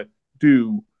want to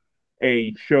do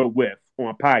a show with on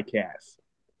a podcast.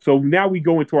 So now we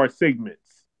go into our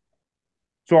segments.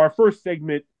 So our first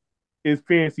segment is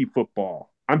fantasy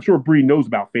football. I'm sure Bree knows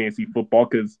about fantasy football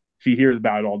because she hears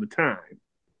about it all the time.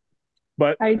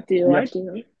 But I do, we I have,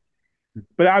 do.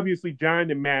 but obviously John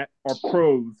and Matt are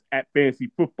pros at fantasy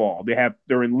football.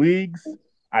 They're in leagues.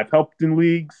 I've helped in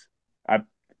leagues. I've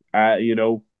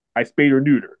I spayed or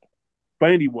neutered.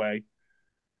 But anyway,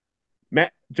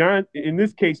 in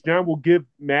this case, John will give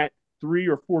Matt 3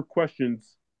 or 4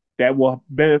 questions that will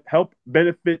help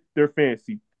benefit their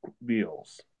fantasy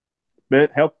deals,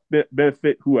 help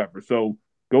benefit whoever. So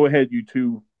go ahead, you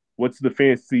two. What's the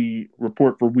fantasy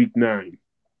report for week 9?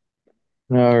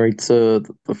 All right, so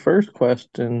the first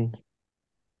question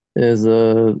is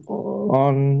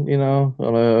on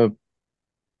a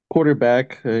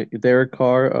quarterback, Derek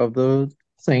Carr of the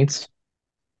Saints.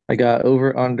 I got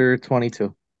over under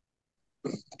 22.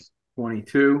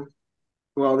 22.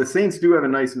 Well, the Saints do have a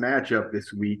nice matchup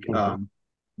this week. Mhm.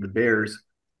 The Bears.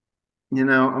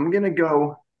 I'm gonna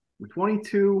go with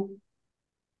 22.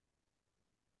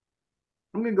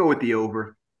 I'm gonna go with the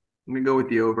over. I'm gonna go with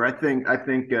the over. I think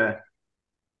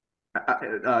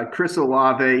Chris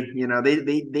Olave.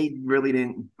 They really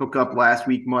didn't hook up last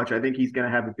week much. I think he's gonna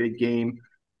have a big game.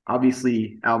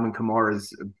 Obviously, Alvin Kamara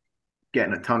is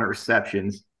getting a ton of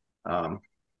receptions. Um,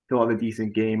 he'll have a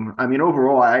decent game. I mean,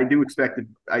 overall, I do expect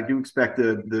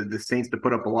the Saints to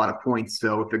put up a lot of points.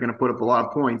 So if they're going to put up a lot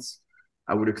of points,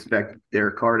 I would expect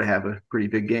Derek Carr to have a pretty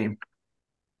big game.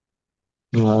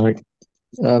 All right.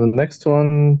 The next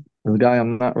one is a guy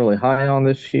I'm not really high on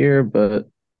this year, but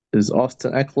is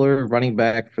Austin Eckler, running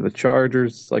back for the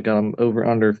Chargers. I got him over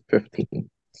under 15.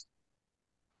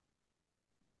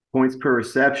 Points per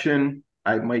reception,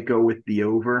 I might go with the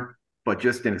over, but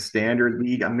just in a standard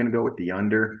league, I'm going to go with the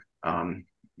under.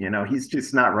 He's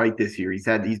just not right this year. He's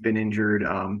been injured.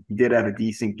 He did have a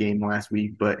decent game last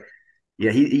week, but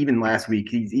yeah, he even last week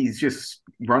he's just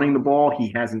running the ball.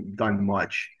 He hasn't done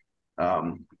much.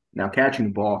 Now catching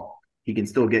the ball, he can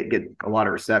still get a lot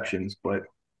of receptions, but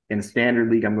in a standard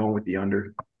league, I'm going with the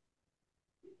under.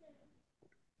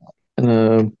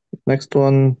 And next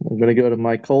one, I'm going to go to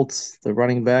my Colts, the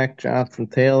running back, Jonathan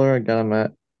Taylor. I got him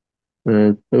at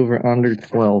over under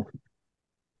 12.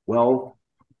 Well,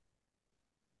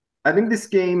 I think this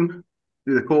game,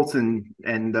 the Colts and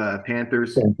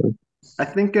Panthers, I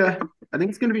think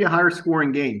it's going to be a higher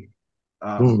scoring game.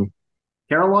 Um, Mm.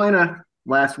 Carolina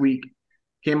last week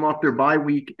came off their bye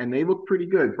week and they looked pretty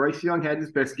good. Bryce Young had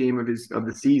his best game of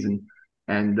the season,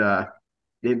 and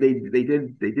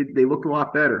they looked a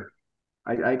lot better.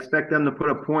 I expect them to put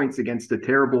up points against the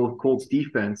terrible Colts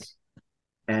defense,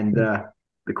 and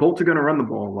the Colts are going to run the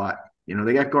ball a lot.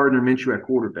 They got Gardner Minshew at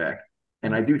quarterback,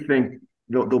 and I do think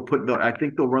I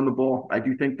think they'll run the ball. I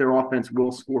do think their offense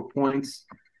will score points.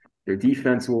 Their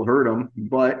defense will hurt them,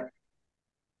 but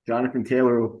Jonathan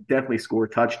Taylor will definitely score a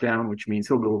touchdown, which means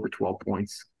he'll go over 12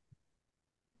 points.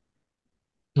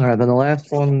 All right, then the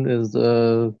last one is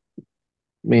the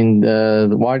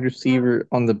wide receiver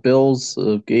on the Bills,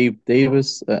 Gabe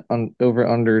Davis, over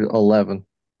under 11.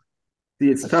 See,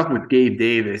 it's tough with Gabe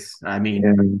Davis. I mean,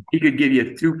 And he could give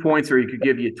you 2 points or he could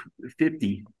give you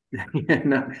 50.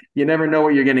 You never know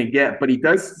what you're going to get, but he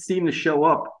does seem to show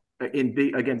up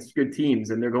against good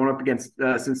teams, and they're going up against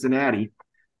Cincinnati.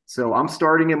 So I'm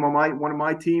starting him on one of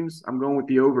my teams. I'm going with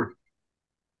the over.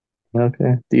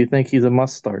 okay, do you think he's a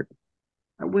must start?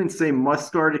 I wouldn't say must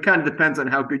start. It kind of depends on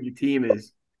how good your team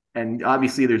is. And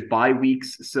obviously, there's bye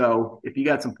weeks. So if you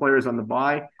got some players on the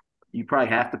bye, you probably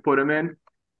have to put them in.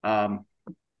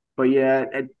 But yeah,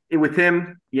 with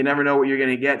him, you never know what you're going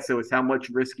to get. So it's how much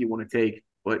risk you want to take.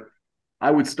 But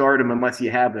I would start him unless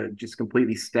you have a just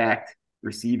completely stacked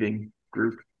receiving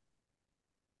group.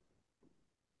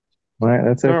 All right,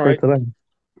 that's All it for right. today.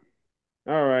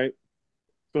 All right.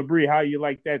 So Bree, how you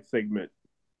like that segment?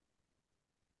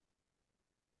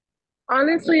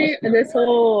 Honestly, this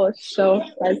whole show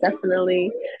has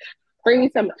definitely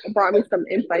brought me some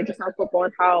insight just on football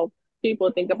and how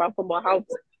people think about football,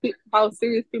 how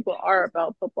serious people are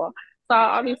about football. So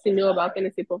I obviously knew about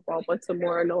fantasy football, but to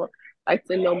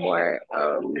know more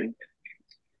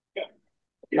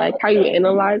like how you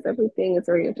analyze everything is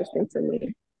very interesting to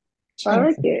me. So I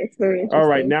like it. It's very All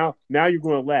right, interesting. now you're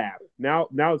going to laugh. Now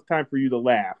it's time for you to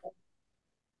laugh.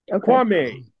 Okay.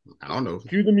 Kwame, I don't know.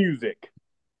 cue the music.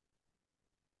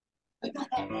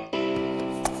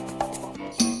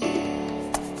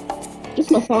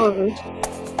 Just my phone.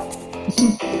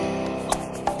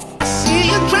 See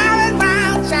you driving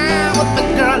round town with the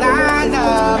girl I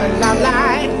love, and I'm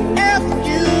like, F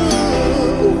you.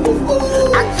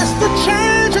 I guess the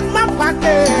change in my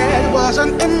pocket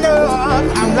wasn't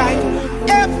enough. I'm like,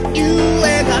 F you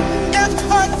and F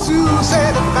her too.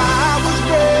 Said if I was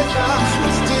richer,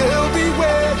 I'd still be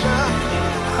richer.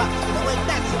 No, wait,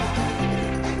 that's it.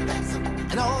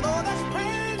 And although that's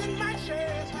pain in my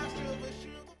chest, I still wish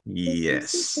you.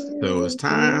 Yes. So it's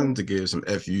time to give some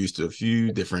FUs to a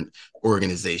few different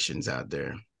organizations out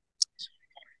there.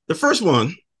 The first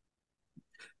one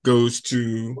goes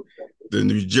to the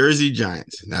New Jersey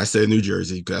Giants. And I said New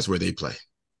Jersey because that's where they play.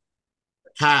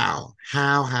 How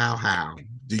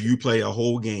do you play a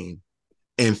whole game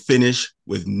and finish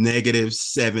with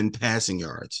 -7 passing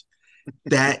yards?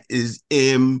 That is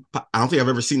I don't think I've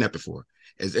ever seen that before.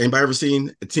 Has anybody ever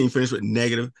seen a team finish with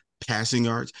negative passing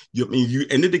yards? You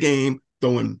ended the game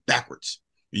throwing backwards.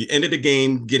 You ended the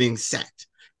game getting sacked.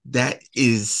 That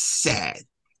is sad.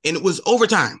 And it was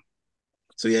overtime.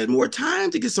 So you had more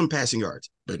time to get some passing yards.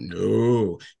 But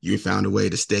no, you found a way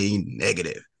to stay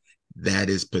negative. That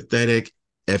is pathetic.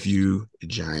 FU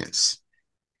Giants.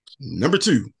 Number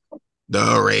 2,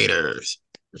 the Raiders,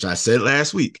 which I said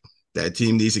last week. That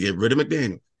team needs to get rid of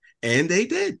McDaniel. And they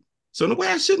did. So in a way,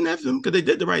 I shouldn't have them because they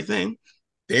did the right thing.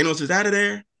 Daniels is out of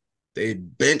there. They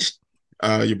benched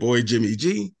your boy Jimmy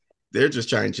G. They're just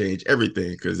trying to change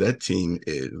everything because that team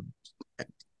is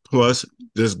plus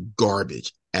just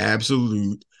garbage.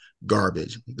 Absolute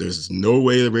garbage. There's no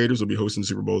way the Raiders will be hosting the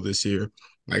Super Bowl this year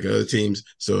like other teams.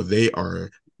 So they are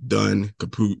done,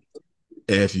 kaput,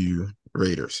 FU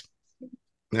Raiders.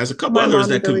 There's a couple My others mom is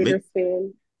that a could make. Raiders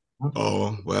fan.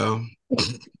 Oh, well.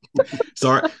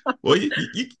 Sorry. Well, you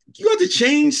have to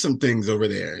change some things over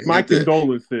there. You My have to,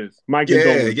 condolences. My yeah,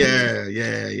 condolences. yeah,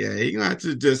 yeah, yeah. You have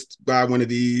to just buy one of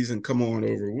these and come on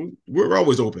over. We're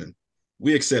always open.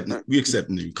 We accept new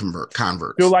She'll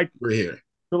converts. like We're here.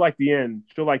 she'll like the end.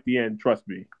 She'll like the end. Trust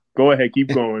me. Go ahead. Keep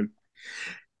going.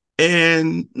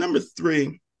 And number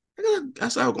 3,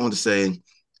 that's what I was going to say.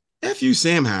 F you,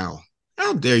 Sam Howell.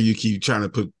 How dare you keep trying to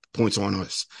put points on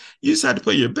us? You decided to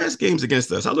play your best games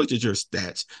against us. I looked at your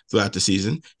stats throughout the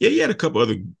season. Yeah, you had a couple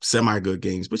other semi-good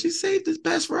games, but you saved his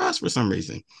best for us for some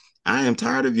reason. I am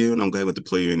tired of you, and I'm glad to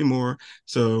play you anymore.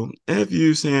 So F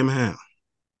you, Sam Howell.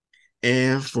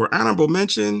 And for honorable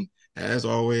mention, as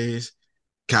always,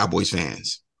 Cowboys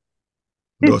fans.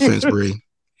 No offense, Bree,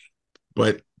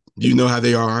 but you know how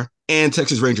they are. And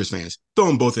Texas Rangers fans. Throw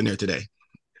them both in there today.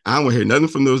 I don't want to hear nothing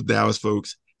from those Dallas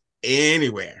folks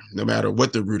anywhere, no matter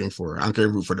what they're rooting for. I don't care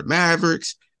if root for the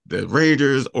Mavericks, the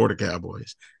Rangers, or the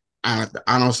Cowboys. I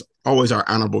always our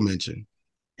honorable mention.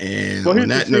 And Well, on here's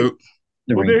the that thing. note,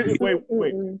 Well, there.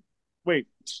 Mm-mm. Wait.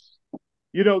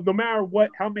 No matter what,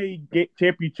 how many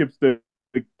championships the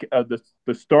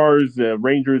Stars,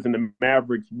 Rangers, and the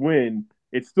Mavericks win,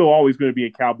 it's still always going to be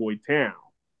a Cowboy town,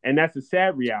 and that's a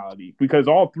sad reality because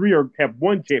all three have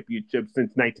won championships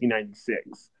since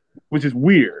 1996, which is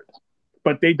weird.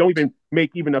 But they don't even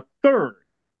make even a third,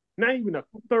 not even a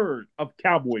third of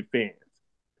Cowboy fans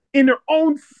in their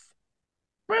own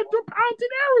metropolitan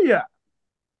area.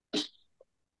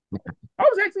 I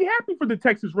was actually happy for the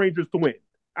Texas Rangers to win.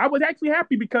 I was actually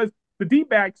happy because the D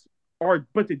backs are a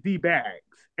bunch of D bags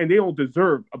and they don't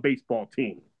deserve a baseball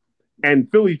team. And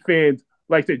Philly fans,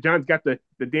 like I said, John's got the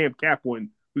damn cap on,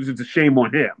 which is a shame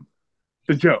on him.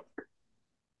 The joke.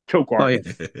 Choke Oh yeah.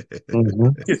 artist.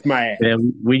 Mhm. Kiss my ass. Yeah,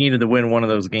 we needed to win one of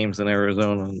those games in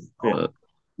Arizona, Yeah. but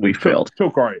we failed.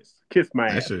 Choke artist. Kiss my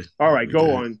ass. actually, All right, we go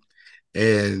did. on.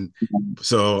 And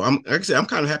so like I said, I'm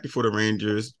kind of happy for the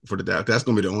Rangers for the Dallas. That's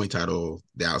going to be the only title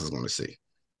Dallas is going to see.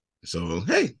 So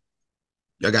hey,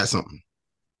 y'all got something.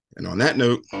 And on that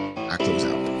note, I close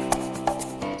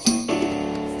out.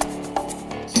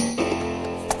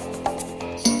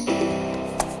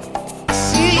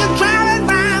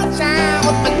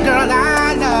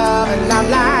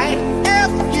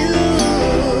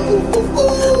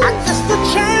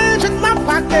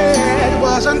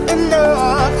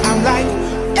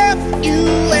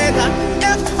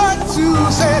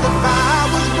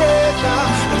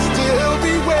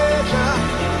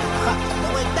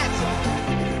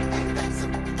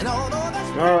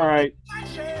 All right.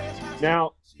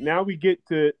 Now we get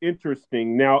to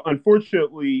interesting. Now,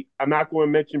 unfortunately, I'm not going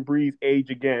to mention Bree's age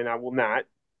again. I will not.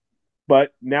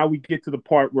 But now we get to the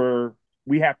part where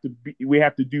we have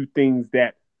to do things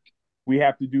that we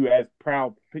have to do as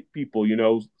proud people. You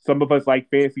know, some of us like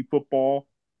fantasy football.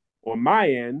 On my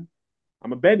end,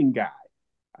 I'm a betting guy.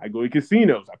 I go to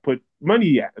casinos. I put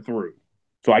money through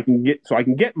so I can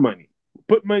get money.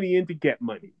 Put money in to get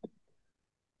money.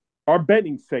 Our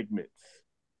betting segments,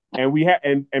 and we have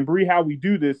and Bree, how we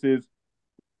do this is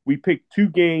we pick two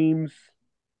games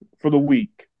for the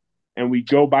week, and we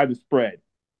go by the spread.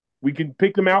 We can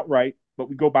pick them outright, but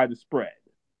we go by the spread.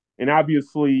 And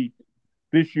obviously,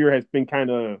 this year has been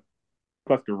kind of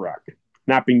cluster rock,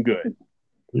 not been good.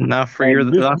 And Not for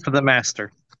the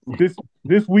master. this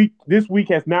this week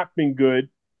has not been good.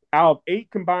 Out of 8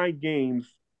 combined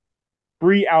games,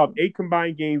 3 out of 8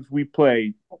 combined games we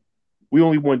played, we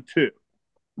only won two.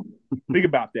 Think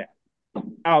about that.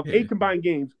 Out of Yeah, 8 combined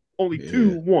games, only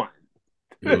two yeah. won.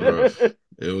 It was rough.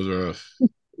 It was rough.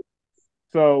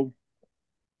 So,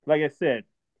 like I said,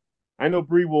 I know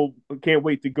Bree will can't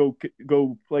wait to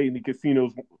go play in the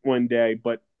casinos one day.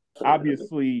 But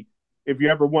obviously, if you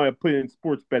ever want to put in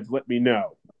sports bets, let me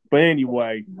know. But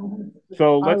anyway,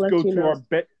 so I'll let's let go you to know. our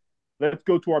bet. Let's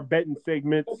go to our betting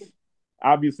segments.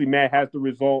 Obviously, Matt has the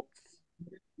results,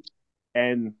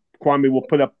 and Kwame will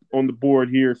put up on the board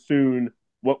here soon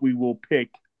what we will pick.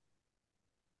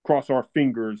 Cross our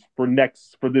fingers for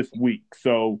this week.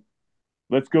 So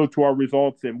let's go to our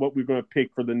results and what we're going to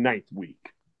pick for the ninth week.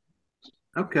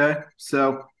 Okay.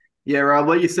 So, yeah, Rob,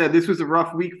 like you said, this was a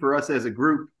rough week for us as a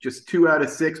group. Just 2 out of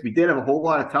 6. We did have a whole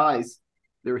lot of ties.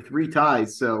 There were 3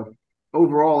 ties. So,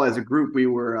 overall, as a group, we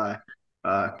were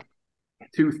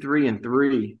 2, 3, and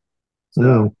 3.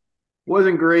 So,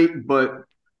 wasn't great, but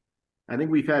I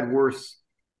think we've had worse.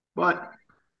 But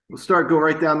we'll go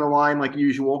right down the line like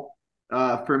usual.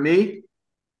 For me,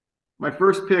 my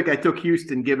first pick, I took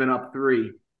Houston, giving up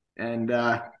 3, and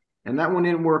and that one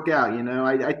didn't work out. You know,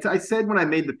 I said when I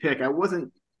made the pick, I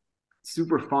wasn't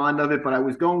super fond of it, but I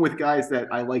was going with guys that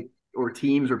I liked or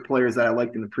teams or players that I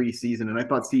liked in the preseason, and I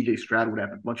thought C.J. Stroud would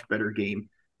have a much better game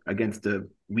against a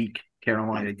weak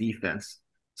Carolina defense.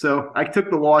 So I took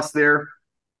the loss there.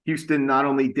 Houston not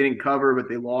only didn't cover, but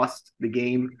they lost the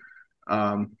game.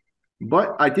 Um,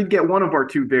 but I did get one of our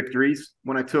 2 victories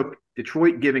when I took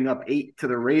Detroit giving up 8 to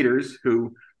the Raiders,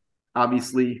 who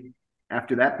obviously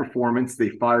after that performance they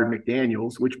fired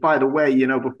McDaniels. Which, by the way, you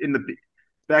know, in the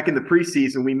back in the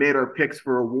preseason we made our picks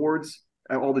for awards,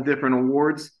 all the different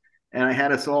awards, and I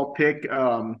had us all pick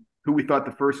who we thought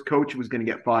the first coach was going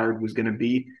to get fired was going to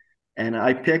be. And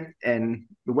I picked, and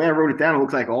the way I wrote it down, it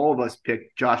looks like all of us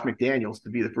picked Josh McDaniels to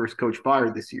be the first coach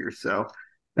fired this year. So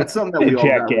that's something that He's a we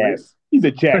all got right. jackass. He's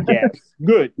a jackass.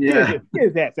 Good. Yeah. Get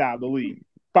his ass out of the league.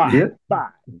 Bye. Bye.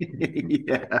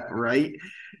 Yeah, right.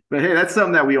 But hey, that's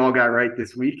something that we all got right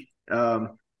this week. Yeah.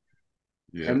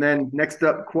 And then next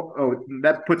up,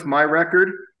 that puts my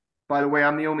record. By the way,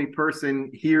 I'm the only person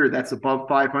here that's above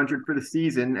 500 for the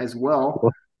season as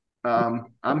well.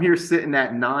 I'm here sitting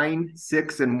at 9,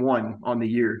 6, and 1 on the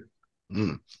year.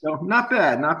 So not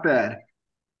bad, not bad.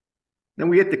 Then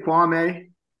we get to Kwame.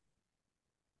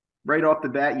 Right off the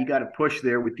bat, you got a push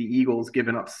there with the Eagles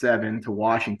giving up 7 to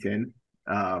Washington.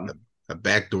 A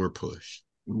backdoor push.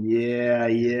 Yeah.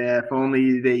 If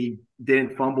only they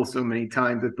didn't fumble so many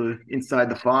times at the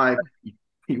inside the 5,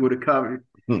 he would have covered.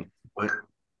 But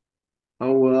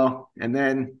oh well. And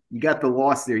then you got the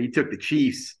loss there. You took the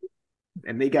Chiefs,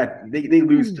 and they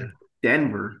lose to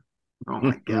Denver. Oh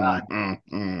my God.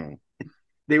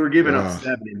 They were giving up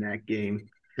 7 in that game.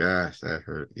 Gosh, that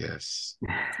hurt. Yes.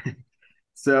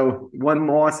 So 1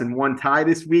 loss and 1 tie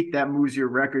this week. That moves your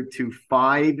record to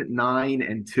 5, 9,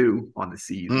 and 2 on the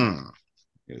season.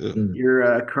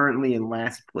 You're currently in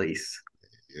last place.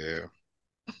 Yeah.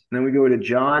 And then we go to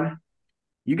John.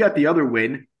 You got the other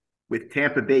win with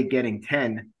Tampa Bay getting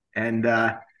 10. And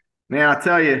man, I'll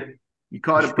tell you, you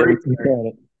caught a break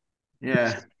there.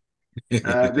 Yeah.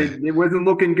 It wasn't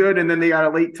looking good, and then they got a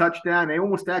late touchdown. They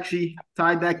almost actually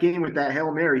tied that game with that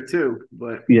Hail Mary too.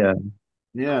 But Yeah,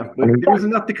 but there was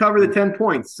enough to cover the 10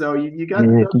 points, so you got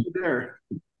the W there.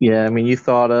 yeah. I mean, you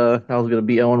thought I was gonna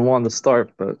be 0-1 to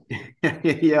start, but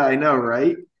Yeah, I know,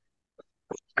 right?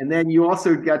 And then you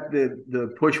also got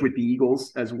the push with the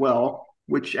Eagles as well,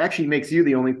 which actually makes you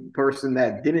the only person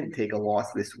that didn't take a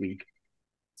loss this week.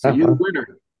 So you're the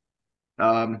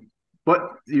winner.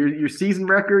 But your season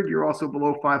record, you're also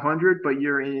below 500, but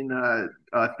you're in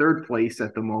third place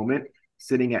at the moment,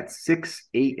 sitting at 6,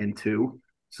 8, and 2.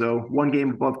 So 1 game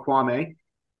above Kwame.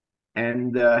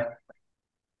 And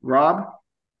Rob,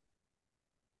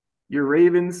 your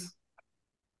Ravens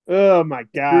Oh my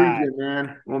screwed God. you,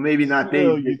 man. Well, maybe not they,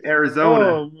 Oh, but you.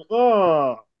 Arizona.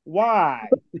 Why?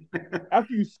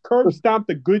 After you curb stomped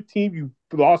a good team, you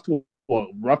lost to a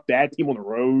rough bad team on the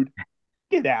road.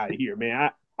 Get out of here,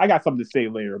 man. I got something to say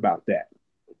later about that.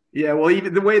 Yeah, well,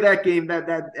 even the way that game,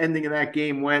 that ending of that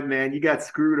game went, man, you got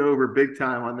screwed over big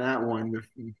time on that one.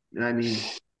 I mean,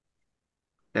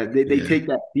 they Yeah. take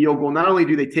that field goal. Not only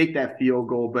do they take that field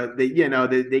goal, but they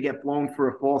get blown for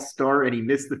a false start, and he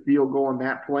missed the field goal on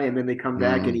that play, and then they come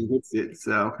back and he Mm-hmm. hits it.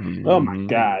 So, Oh my Mm-hmm.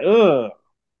 God. Ugh.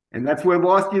 and that's what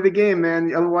lost you the game,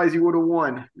 man. Otherwise, you would have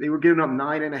won. They were giving up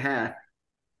 9.5,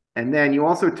 and then you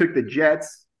also took the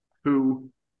Jets, who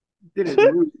didn't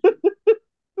lose.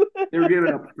 They were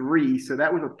giving up 3, so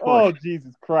that was a push. Oh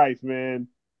Jesus Christ, man.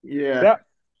 Yeah, That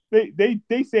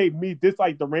they saved me just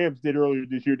like the Rams did earlier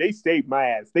this year. They saved my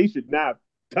ass. They should not have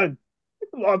done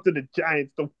lost to the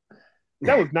Giants.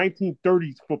 That was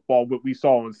 1930s football. What we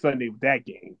saw on Sunday with that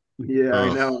game. yeah, I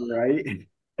Oh, know, right?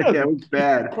 Yeah, it was Jesus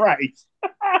bad. Christ.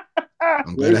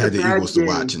 I'm It glad I was a had the bad Eagles to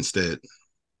watch game. instead.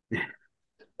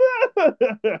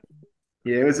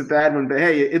 Yeah, it was a bad one, but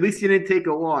hey, at least you didn't take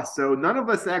a loss. So none of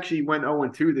us actually went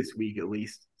 0-2 this week, at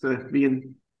least. So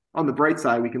being on the bright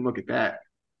side, we can look at that.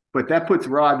 But that puts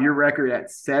Rob your record at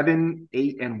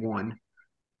 7-8-1.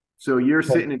 So you're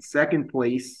sitting in second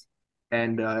place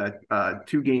and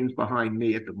 2 games behind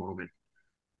me at the moment.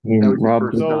 I That mean, was your Rob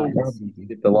first did, tie So this Rob season.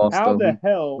 did the loss how though. the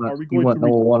hell are we He going to went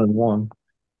 0-1-1.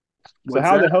 so What's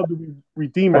how the that? hell do we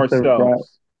redeem I said Rob.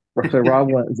 ourselves? I said Rob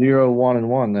went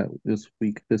 0-1-1 that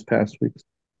this past week.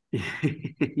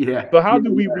 Yeah, So how yeah,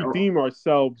 do we yeah. redeem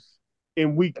ourselves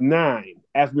in week 9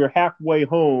 as we're halfway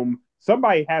home?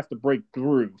 Somebody has to break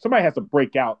through. Somebody has to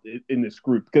break out in this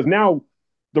group because now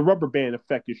the rubber band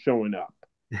effect is showing up.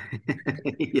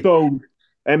 Yeah. So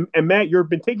and Matt, you've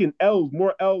been taking L's,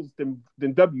 more L's than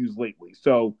W's lately.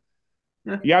 So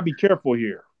you gotta be careful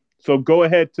here. So go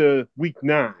ahead to week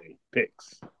 9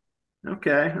 picks.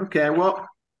 Okay, okay. Well,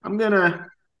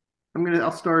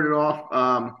 I'll start it off.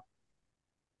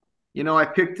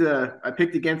 I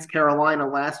picked against Carolina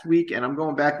last week, and I'm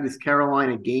going back to this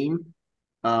Carolina game.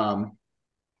 Um,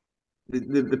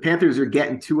 the Panthers are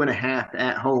getting 2.5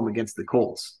 at home against the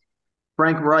Colts.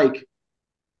 Frank Reich,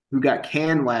 who got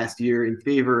canned last year in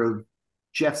favor of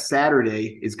Jeff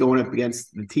Saturday, is going up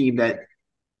against the team that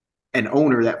an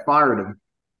owner that fired him.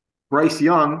 Bryce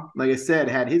Young, like I said,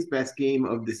 had his best game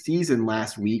of the season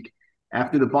last week.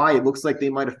 After the bye, it looks like they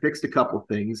might have fixed a couple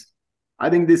things. I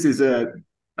think this is a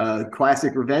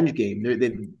classic revenge game.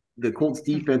 The Colts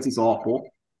defense is awful.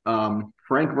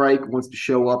 Frank Reich wants to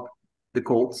show up the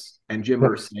Colts and Jim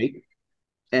Irsay,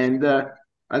 and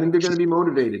I think they're going to be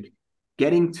motivated.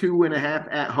 Getting 2.5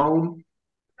 at home,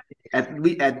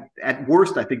 at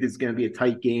worst, I think this is going to be a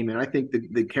tight game, and I think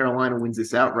the Carolina wins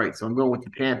this outright. So I'm going with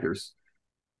the Panthers.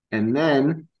 And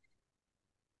then,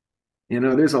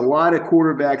 there's a lot of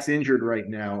quarterbacks injured right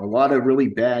now, a lot of really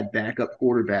bad backup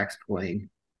quarterbacks playing,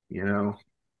 and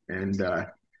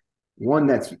one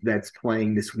that's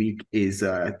playing this week is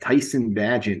Tyson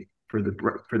Bagent for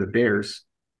the Bears,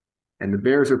 and the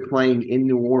Bears are playing in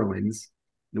New Orleans.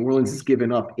 New Orleans has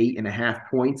given up 8.5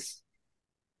 points.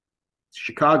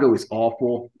 Chicago is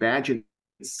awful. Bagent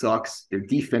sucks. Their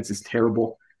defense is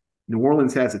terrible. New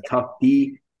Orleans has a tough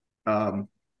D. Um,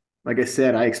 like I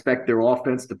said, I expect their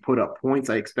offense to put up points.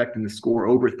 I expect them to score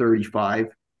over 35,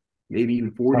 maybe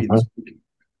even 40 Uh-huh. this week.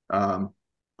 Um,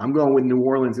 I'm going with New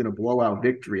Orleans in a blowout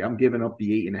victory. I'm giving up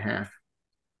the 8.5.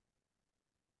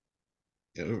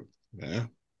 Oh, yeah.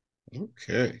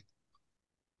 Okay.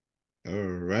 All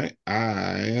right.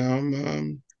 I'm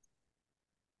going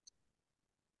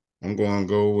to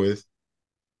go with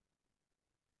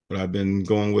what I've been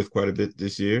going with quite a bit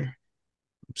this year.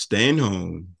 I'm staying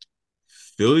home.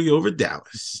 Philly over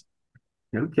Dallas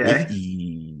with Okay.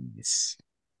 ease.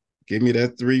 Give me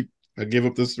that 3. I give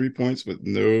up those 3 points with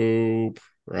no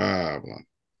problem.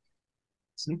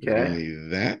 Give Okay. me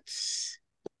that.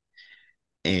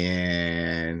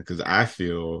 And because I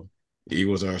feel the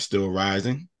Eagles are still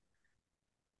rising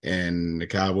and the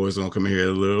Cowboys gonna come in here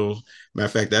a little. Matter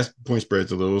of fact, that point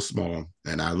spread's a little small,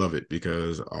 and I love it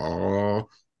because all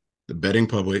the betting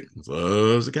public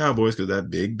loves the Cowboys because that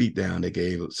big beatdown they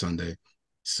gave Sunday.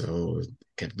 So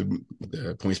kept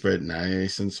the point spread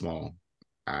nice and small.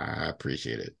 I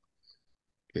appreciate it.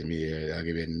 I'll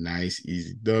give it a nice,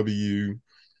 easy W.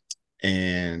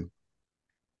 And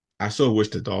I so wish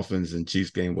the Dolphins and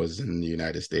Chiefs game was in the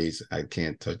United States. I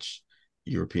can't touch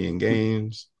European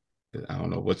games. I don't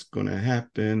know what's going to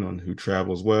happen on who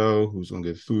travels well, who's going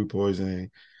to get food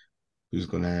poisoning, who's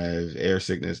going to have air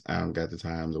sickness. I don't got the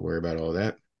time to worry about all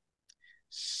that.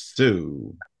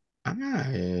 So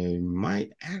might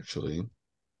actually,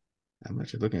 I'm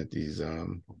actually looking at these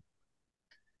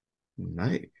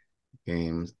night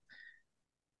games.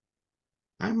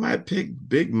 I might pick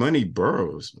big money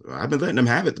Burrows. I've been letting them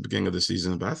have it at the beginning of the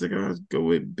season, but I think I'll go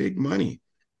with big money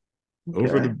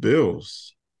over the Okay.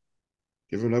 Bills,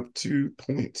 giving up 2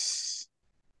 points.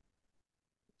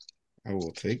 I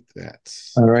will take that.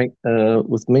 All right.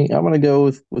 With me, I'm gonna go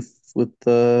with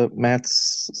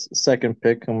Matt's second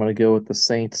pick. I'm gonna go with the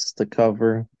Saints to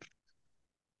cover.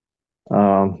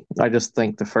 I just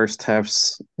think the first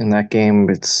half's in that game,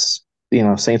 it's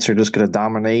Saints are just gonna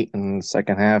dominate, and the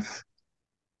second half,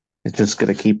 it's just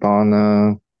gonna keep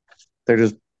on. They're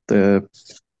just the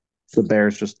the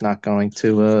Bears just not going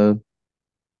to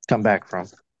come back from.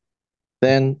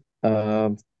 Then my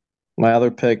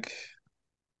other pick.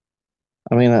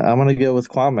 I mean, I'm gonna go with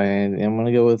Kwame. I'm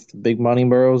gonna go with Big Money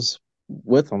Burrows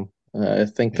with them. I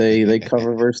think they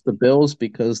cover versus the Bills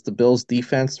because the Bills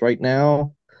defense right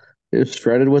now is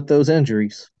shredded with those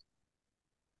injuries.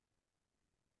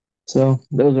 So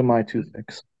those are my two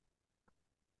picks.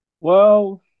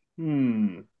 Well,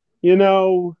 hmm. You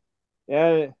know,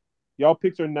 uh, y'all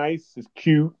picks are nice. It's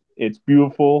cute. It's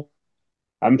beautiful.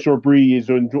 I'm sure Bree is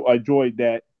enjoyed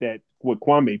that what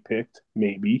Kwame picked,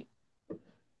 maybe.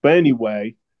 But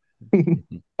anyway,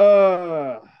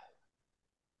 uh,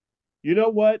 you know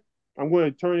what? I'm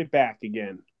going to turn it back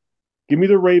again. Give me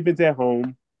the Ravens at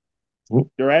home.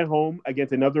 They're at home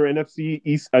against another NFC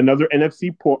East, another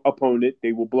NFC opponent.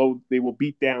 They will blow. They will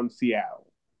beat down Seattle.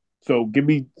 Give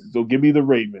me the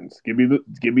Ravens. Give me it.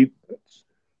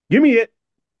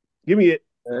 Give me it.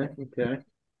 Okay. Okay.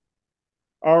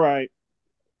 All right.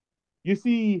 You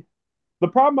see, the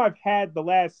problem I've had the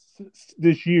last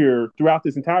this year throughout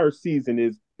this entire season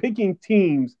is picking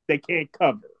teams that can't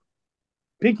cover,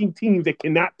 picking teams that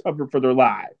cannot cover for their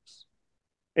lives,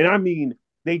 and I mean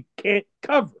they can't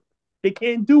cover. They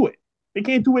can't do it. They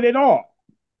can't do it at all.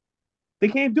 They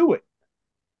can't do it.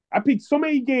 I picked so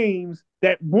many games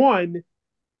that won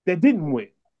that didn't win.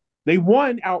 They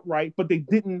won outright, but they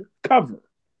didn't cover.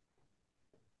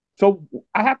 So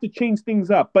I have to change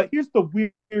things up. But here's the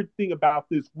weird thing about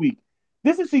this week.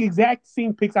 This is the exact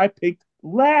same picks I picked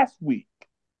last week.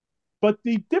 But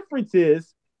the difference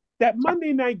is that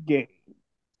Monday night game,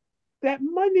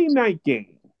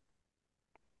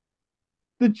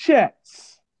 the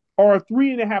Jets are a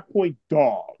 3.5 point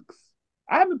dogs.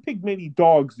 I haven't picked many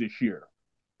dogs this year.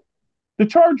 The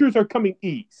Chargers are coming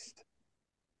east.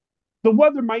 The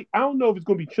weather might, I don't know if it's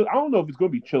going to be chilly. I don't know if it's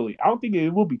going to be chilly. I don't think it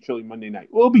will be chilly Monday night.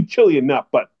 Well, it'll be chilly enough,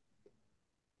 but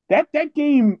that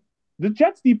game, the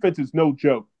Jets defense is no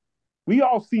joke. We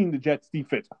all seen the Jets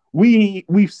defense.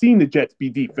 We've seen the Jets be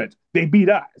defense. They beat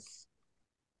us.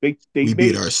 They We beat made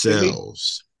they made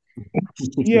ourselves.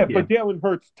 yeah, Yeah. but Jalen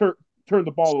Hurts turned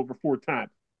the ball over 4 times.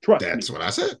 Trust That's me. what I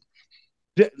said.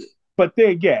 But there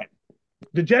again,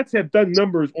 the Jets have done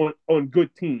numbers on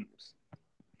good teams.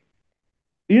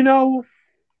 You know,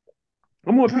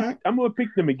 All right. I'm gonna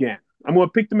pick them again. I'm gonna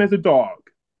pick them as a dog.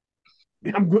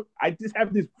 I just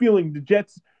have this feeling the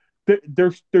Jets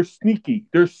they're sneaky.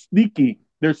 They're sneaky.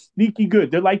 They're sneaky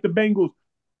good. They're like the Bengals,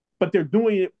 but they're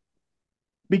doing it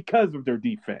because of their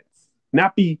defense,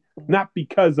 not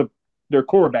because of their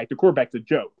quarterback. The quarterback's a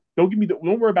joke. Don't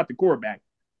worry about the quarterback.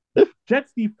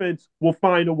 Jets defense will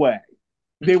find a way.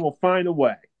 They will find a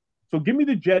way. So give me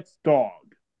the Jets dog.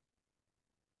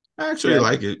 I actually Okay.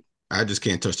 like it. I just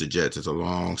can't touch the Jets. It's a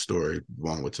long story.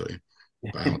 One would tell you.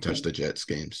 But I don't touch the Jets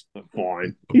games.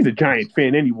 Fine. He's a Giant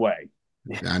fan anyway.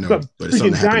 I He's know, a but it's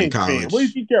something freaking that happened in Giants fan. What does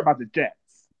college. he care about the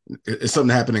Jets? It's something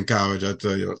that happened in college. I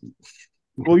tell you.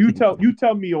 Well, you tell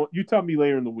me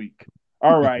later in the week.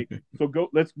 All right. So go.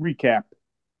 Let's recap.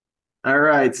 All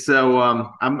right, so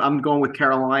I'm going with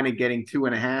Carolina getting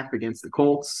 2.5 against the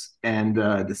Colts, and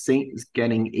the Saints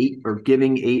getting 8 or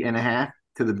giving 8.5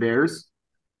 to the Bears.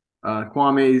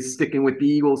 Kwame's sticking with the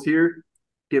Eagles here,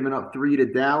 giving up 3 to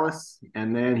Dallas,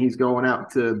 and then he's going out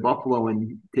to Buffalo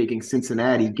and taking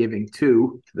Cincinnati, giving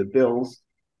 2 to the Bills.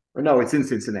 Or no, it's in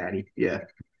Cincinnati. Yeah,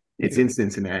 it's in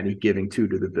Cincinnati, giving 2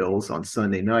 to the Bills on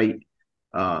Sunday night.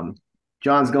 Um,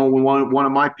 John's going with one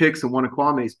of my picks and one of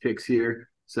Kwame's picks here.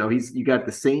 So you got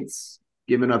the Saints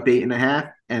giving up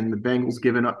 8.5, and the Bengals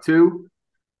giving up 2.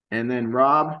 And then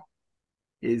Rob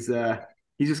is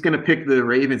he's just gonna pick the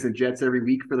Ravens and Jets every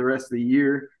week for the rest of the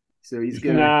year. So he's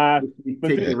gonna Nah, but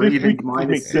take the this Ravens week it just minus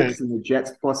makes 6 sense. and the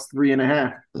Jets plus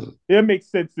 3.5. It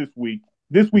makes sense this week.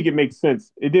 This week it makes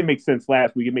sense. It didn't make sense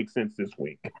last week. It makes sense this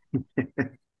week.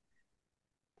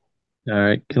 All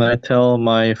right. Can I tell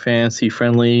my fantasy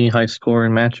friendly high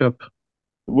scoring matchup?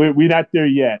 We're not there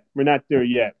yet. We're not there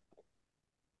yet.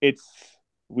 It's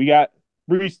we got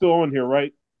Bree still on here,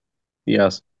 right?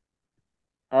 Yes.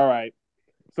 All right.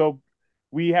 So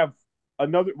we have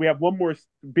we have one more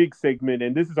big segment,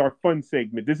 and this is our fun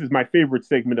segment. This is my favorite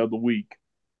segment of the week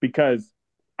because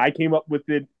I came up with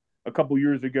it a couple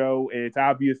years ago, and it's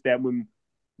obvious that when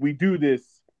we do this,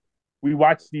 we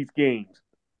watch these games.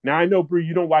 Now I know, Bree,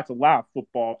 you don't watch a lot of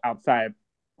football outside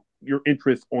your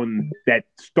interest on that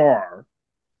star,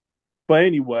 but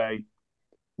anyway,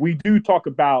 we do talk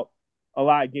about a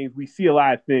lot of games. We see a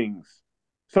lot of things.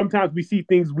 Sometimes we see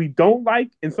things we don't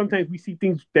like, and sometimes we see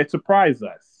things that surprise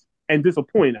us and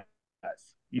disappoint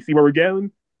us. You see where we're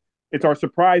going? It's our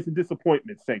surprise and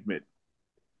disappointment segment.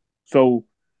 So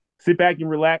sit back and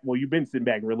relax. Well, you've been sitting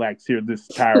back and relax here this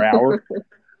entire hour.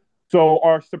 So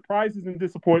our surprises and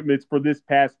disappointments for this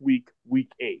past week,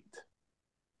 week 8.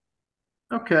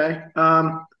 Okay.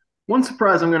 One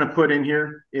surprise I'm going to put in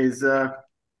here is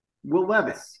Will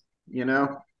Levis. You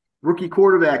know, rookie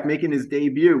quarterback making his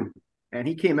debut, and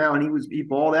he came out and he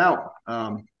balled out.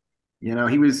 You know,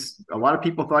 he was a lot of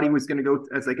people thought he was going to go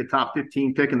as like a top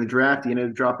 15 pick in the draft. He ended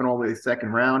up dropping all the way to the second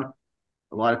round.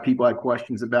 A lot of people had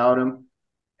questions about him,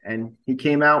 and he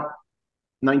came out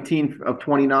 19 of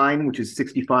 29, which is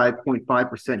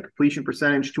 65.5% completion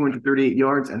percentage, 238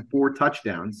 yards, and 4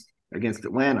 touchdowns against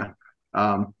Atlanta.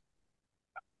 Um,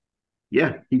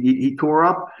 yeah, he tore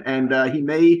up, and he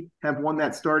may have won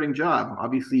that starting job.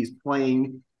 Obviously, he's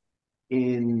playing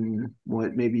in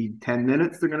what maybe 10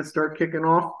 minutes. They're going to start kicking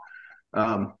off.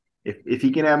 If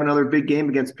he can have another big game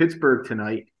against Pittsburgh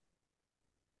tonight,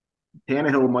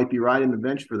 Tannehill might be riding the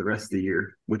bench for the rest of the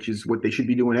year, which is what they should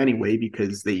be doing anyway,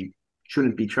 because they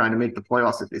shouldn't be trying to make the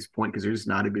playoffs at this point because they're just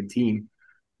not a good team.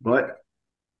 But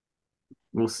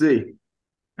we'll see.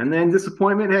 And then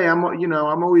disappointment. Hey, I'm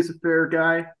always a fair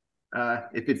guy.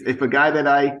 If a guy that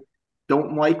I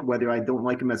don't like, whether I don't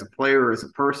like him as a player or as a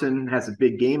person, has a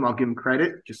big game, I'll give him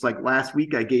credit. Just like last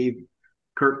week, I gave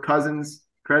Kirk Cousins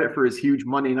credit for his huge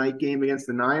Monday night game against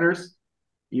the Niners,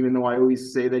 even though I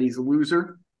always say that he's a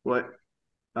loser. But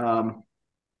um,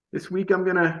 this week, I'm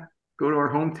gonna go to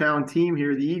our hometown team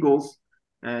here, the Eagles,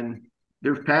 and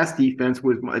their pass defense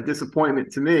was a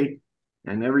disappointment to me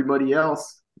and everybody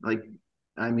else. Like,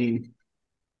 I mean,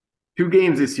 2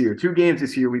 games this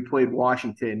year, we played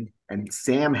Washington and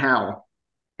Sam Howell,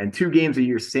 and 2 games a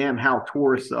year, Sam Howell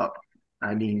tore us up.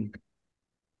 I mean,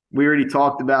 we already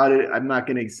talked about it. I'm not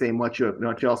going to say much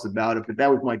else about it, but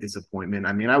that was my disappointment.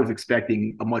 I mean, I was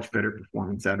expecting a much better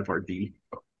performance out of our D.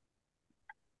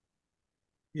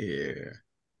 Yeah.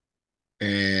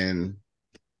 And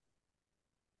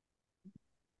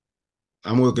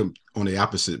I'm looking on the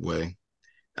opposite way.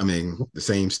 I mean, the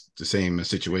same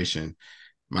situation.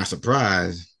 My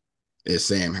surprise is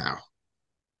Sam Howell.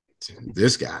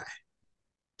 This guy,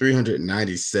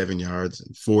 397 yards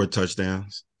and 4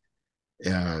 touchdowns.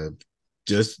 Uh,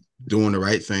 just doing the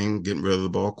right thing, getting rid of the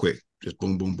ball quick. Just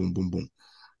boom, boom, boom, boom, boom.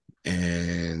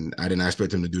 And I did not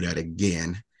expect him to do that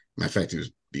again. Matter of fact, it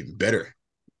was even better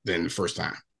than the first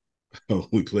time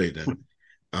we played them.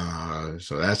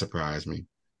 So that surprised me.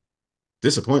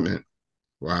 Disappointment.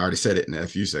 Well, I already said it in the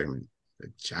FU segment.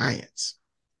 The Giants.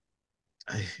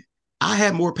 I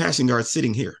had more passing yards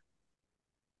sitting here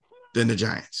than the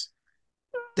Giants.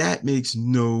 That makes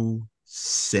no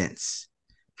sense.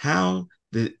 How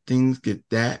did things get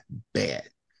that bad?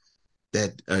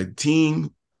 That a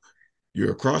team,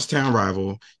 your crosstown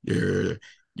rival, your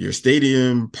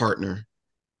stadium partner,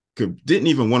 didn't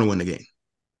even want to win the game.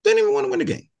 Didn't even want to win the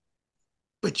game.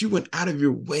 But you went out of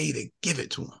your way to give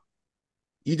it to them.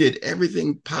 You did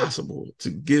everything possible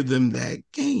to give them that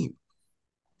game.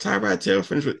 Tyrod Taylor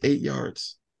finished with 8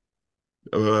 yards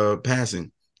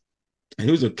passing. And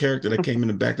who's a character that came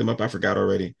in and backed him up? I forgot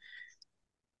already.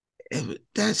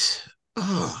 That's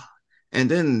and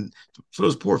then for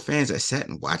those poor fans that sat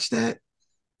and watched that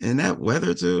and that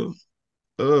weather too.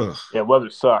 Ugh. Yeah, weather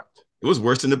sucked. It was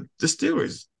worse than the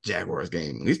Steelers Jaguars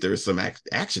game. At least there was some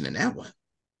action in that one.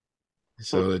 Hmm.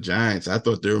 So the Giants, I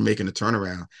thought they were making a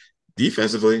turnaround.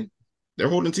 Defensively, they're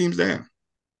holding teams down.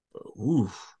 But, ooh,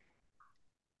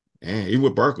 man, even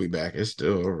with Barkley back, it's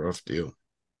still a rough deal.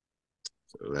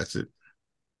 So that's it.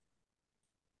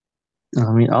 I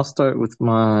mean, I'll start with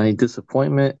my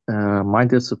disappointment. My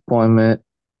disappointment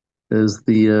is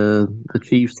the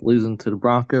Chiefs losing to the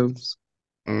Broncos.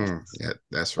 Yeah,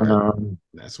 that's right. Um,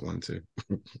 That's one too.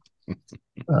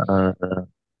 uh,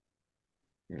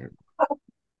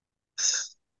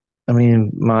 I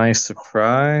mean, my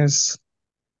surprise.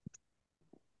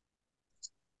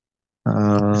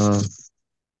 Uh,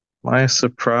 my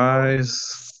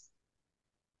surprise.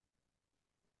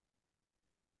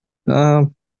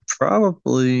 Um,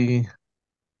 probably.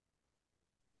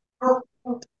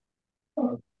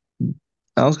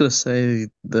 I was gonna say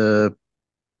the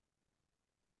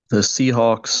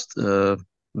Seahawks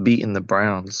beating the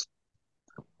Browns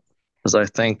because I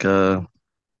just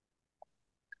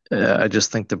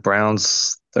think the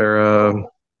Browns they're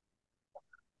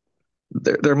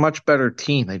a much better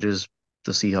team. The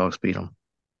Seahawks beat them.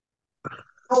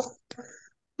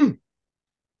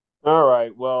 All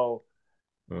right. Well,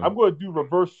 Uh, I'm going to do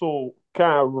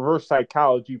kind of reverse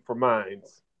psychology for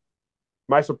mines.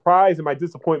 My surprise and my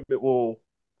disappointment will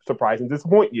surprise and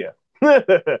disappoint you.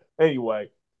 Anyway,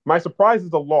 my surprise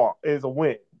is a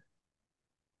win.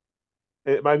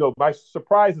 My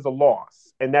surprise is a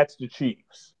loss, and that's the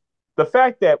Chiefs. The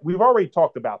fact that we've already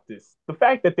talked about this, the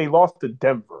fact that they lost to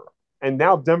Denver, and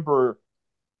now Denver,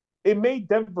 it made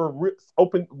Denver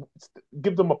open,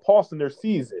 give them a pause in their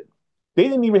season. They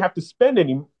didn't even have to spend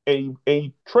any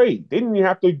trade. They didn't even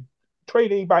have to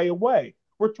trade anybody away.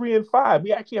 We're 3-5.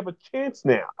 We actually have a chance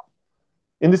now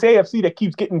in this AFC that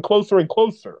keeps getting closer and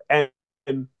closer. And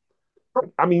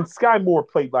I mean, Sky Moore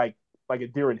played like a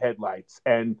deer in headlights.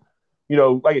 And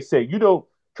like I said,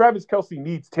 Travis Kelsey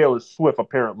needs Taylor Swift.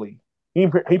 Apparently, he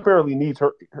apparently needs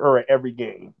her at every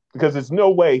game because there's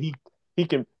no way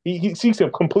he sees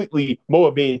him completely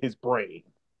motivating his brain.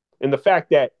 And the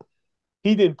fact that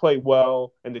he didn't play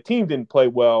well and the team didn't play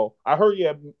well. I heard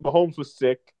Mahomes was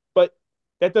sick, but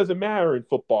that doesn't matter in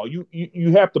football.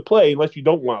 You have to play unless you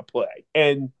don't want to play.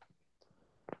 And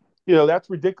that's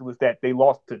ridiculous that they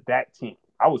lost to that team.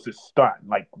 I was just stunned.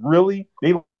 Like, really?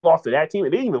 They lost to that team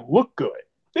and they didn't even look good.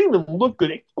 They didn't even look good.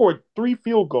 They scored 3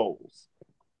 field goals.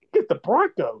 Get the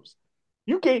Broncos.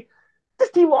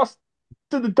 This team lost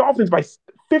to the Dolphins by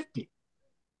 50.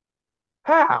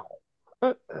 How?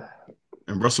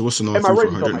 and Russell Wilson only And my threw for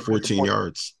Ravens are my 114 disappointment.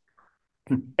 yards.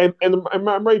 And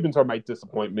my Ravens are my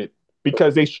disappointment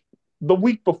because the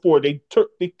week before they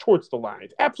torched the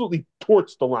Lions, absolutely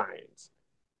torched the Lions.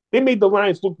 They made the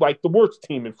Lions look like the worst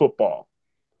team in football.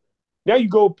 Now you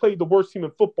go play the worst team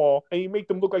in football and you make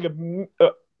them look like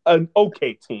an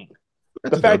okay team.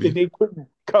 That's The a fact W. that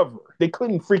they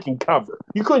couldn't freaking cover.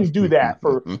 You couldn't do that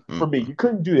for me. You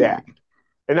couldn't do that.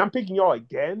 And I'm picking y'all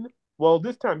again. Well,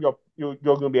 this time you're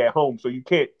going to be at home, so you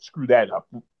can't screw that up,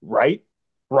 right?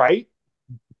 Right?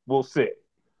 We'll see.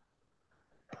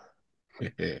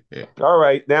 All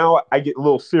right, now I get a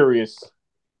little serious.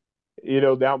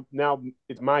 Now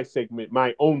it's my segment,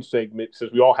 my own segment,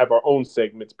 since we all have our own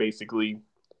segments basically.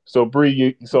 So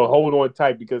Bree, so hold on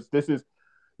tight because this is,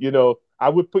 I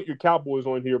would put your Cowboys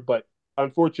on here, but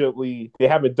unfortunately they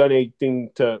haven't done anything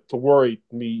to worry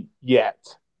me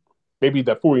yet. Maybe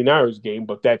the 49ers game,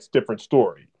 but that's a different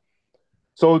story.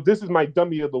 So this is my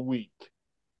dummy of the week.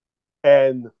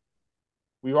 And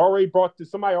somebody already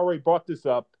brought this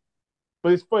up,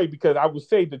 but it's funny because I would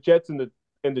say the Jets and the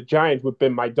Giants would have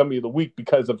been my dummy of the week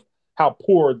because of how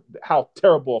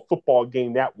terrible a football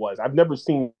game that was. I've never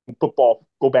seen football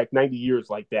go back 90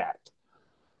 years like that.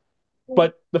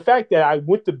 But the fact that I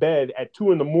went to bed at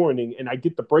 2 in the morning and I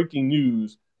get the breaking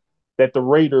news that the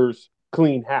Raiders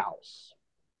clean house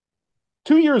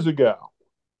 2 years ago,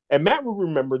 and Matt will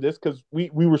remember this because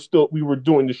we were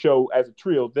doing the show as a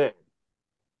trio then.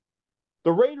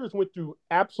 The Raiders went through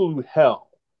absolute hell.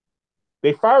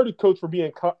 They fired a coach for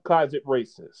being closet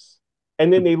racist,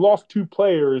 and then they lost 2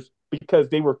 players because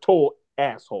they were told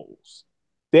assholes.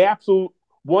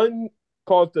 One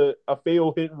caused a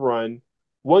failed hit and run,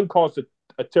 one caused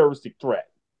a terroristic threat,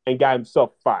 and got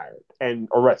himself fired and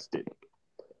arrested.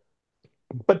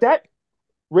 But that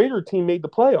Raider team made the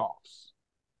playoffs.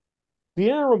 The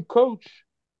interim coach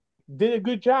did a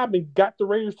good job and got the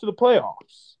Raiders to the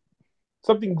playoffs.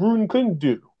 Something Gruden couldn't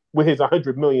do with his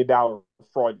 $100 million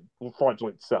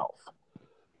fraudulent self.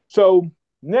 So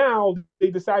now they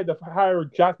decided to hire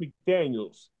Josh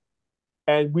McDaniels,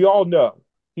 and we all know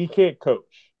he can't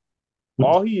coach.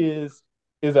 All he is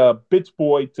a bitch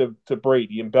boy to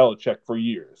Brady and Belichick for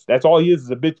years. That's all he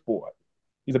is a bitch boy.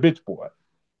 He's a bitch boy.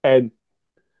 And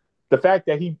the fact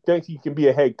that he thinks he can be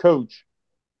a head coach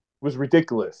was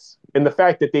ridiculous. And the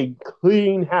fact that they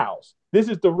clean house. This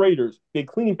is the Raiders. They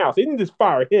clean house. They didn't just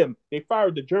fire him. They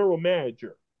fired the general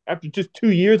manager. After just 2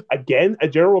 years, again, a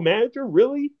general manager?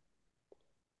 Really?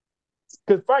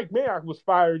 Because Frank Mayock was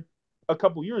fired a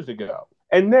couple years ago.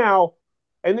 And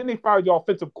then they fired the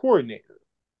offensive coordinator.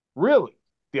 Really?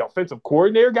 The offensive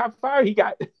coordinator got fired?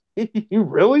 He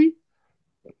really?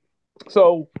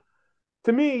 So,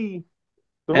 to me,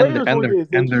 the And Raiders and their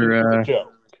organization is a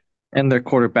joke. and their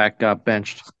quarterback got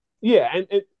benched. Yeah, and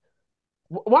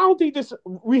why don't they just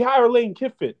rehire Lane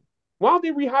Kiffin? Why don't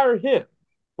they rehire him?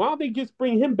 Why don't they just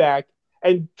bring him back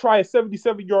and try a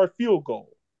 77-yard field goal?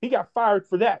 He got fired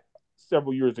for that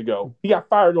several years ago. He got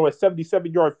fired on a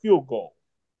 77-yard field goal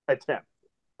attempt.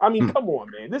 I mean, Hmm. come on,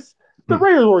 man. The Hmm.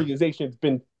 Raiders organization's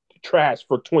been trashed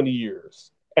for 20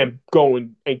 years and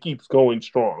going and keeps going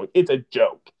strong. It's a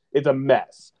joke. It's a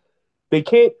mess. They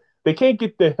can't they can't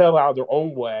get the hell out of their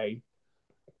own way.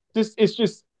 It's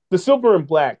just the silver and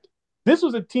black. This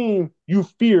was a team you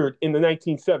feared in the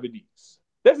 1970s.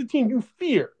 That's a team you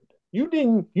feared. You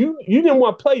didn't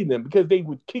want to play them because they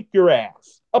would kick your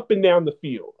ass up and down the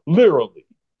field, literally.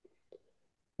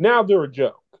 Now they're a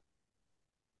joke.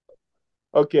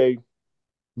 Okay,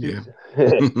 Yeah.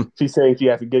 she's she's saying she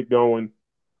has to get going.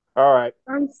 All right.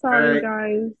 I'm All sorry, right.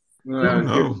 guys. Oh Good.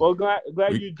 no. Well, glad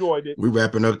We you enjoyed it. we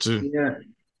wrapping up too. Yeah.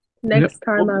 Yep. Next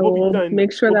time I We'll be will done.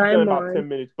 make sure We'll that be done in I'm about on. 10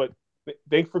 minutes. But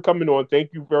thanks for coming on.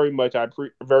 Thank you very much.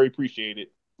 Very appreciate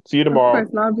it. See you Of tomorrow. course,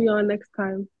 and I'll be on next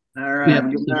time. All right. Yep. Have a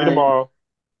good See you night. tomorrow.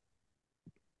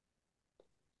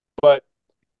 But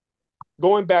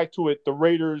going back to it, the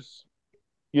Raiders,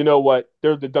 you know what?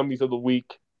 They're the dummies of the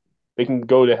week. They can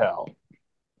go to hell.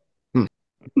 Hmm.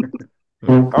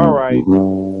 All right.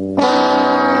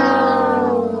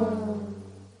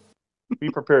 Be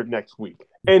prepared next week.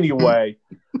 Anyway,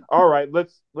 all right,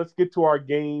 let's get to our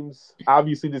games.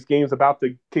 Obviously, this game's about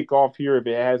to kick off here if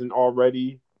it hasn't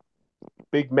already.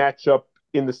 Big matchup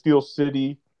in the Steel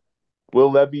City.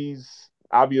 Will Levis,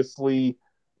 obviously,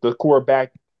 the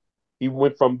quarterback. He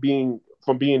went from being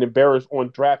embarrassed on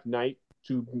draft night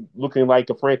to looking like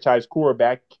a franchise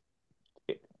quarterback,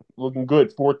 looking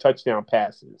good, 4 touchdown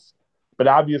passes. But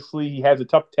obviously, he has a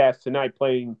tough task tonight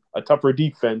playing a tougher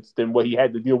defense than what he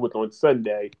had to deal with on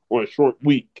Sunday on a short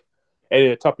week and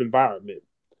in a tough environment.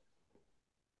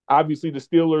 Obviously, the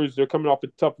Steelers, they're coming off a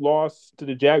tough loss to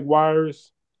the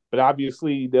Jaguars, but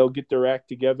obviously, they'll get their act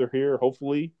together here,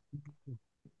 hopefully.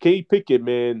 Kenny Pickett,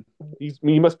 man,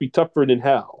 he must be tougher than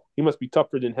hell. He must be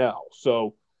tougher than hell.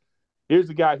 So here's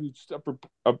a guy who suffered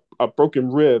a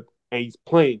broken rib and he's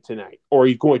playing tonight, or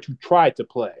he's going to try to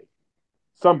play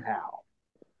somehow.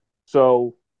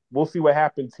 So we'll see what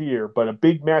happens here. But a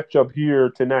big matchup here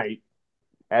tonight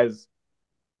as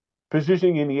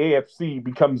positioning in the AFC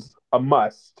becomes a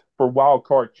must for wild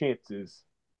card chances.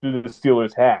 Do the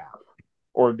Steelers have,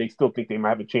 or they still think they might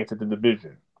have a chance at the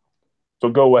division? So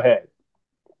go ahead.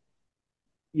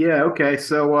 Yeah. Okay.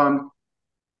 So,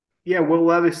 yeah, Will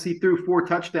Levis see through 4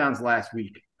 touchdowns last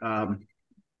week.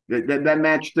 That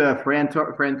matched Fran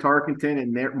Tarkenton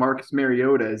and Marcus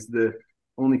Mariota as the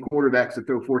only quarterbacks to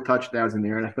throw 4 touchdowns in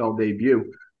their NFL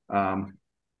debut. Um,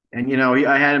 and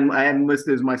I had him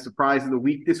listed as my surprise of the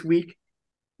week this week,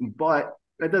 but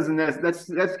that's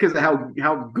because of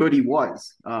how good he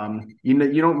was.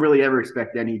 You don't really ever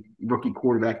expect any rookie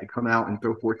quarterback to come out and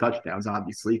throw 4 touchdowns,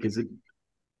 obviously, because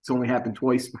it's only happened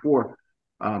twice before.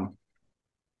 Um,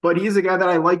 but he's a guy that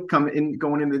I like going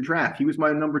into the draft. He was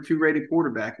my number 2 rated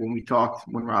quarterback when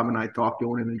Rob and I talked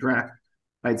going in the draft.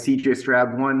 I had CJ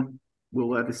Stroud 1, Will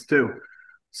Levis 2.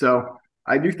 So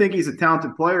I do think he's a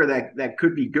talented player that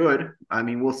could be good. I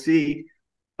mean, we'll see.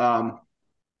 Um,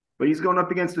 but he's going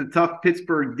up against a tough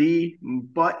Pittsburgh D.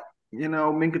 But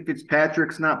Minka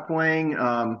Fitzpatrick's not playing.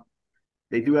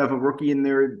 They do have a rookie in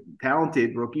there,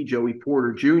 talented rookie, Joey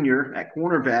Porter Jr. at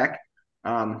cornerback.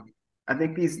 I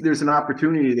think there's an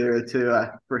opportunity there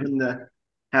for him to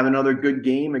have another good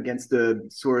game against the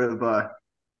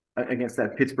against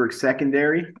that Pittsburgh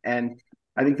secondary, and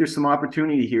I think there's some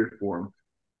opportunity here for him.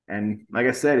 And like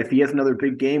I said, if he has another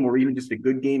big game or even just a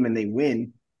good game and they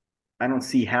win, I don't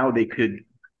see how they could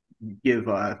give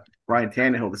Ryan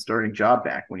Tannehill the starting job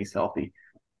back when he's healthy.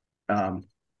 Um,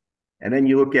 and then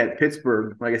you look at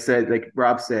Pittsburgh, like I said, like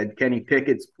Rob said, Kenny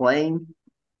Pickett's playing,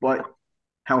 but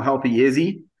how healthy is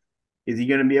he? Is he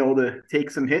going to be able to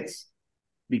take some hits?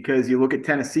 Because you look at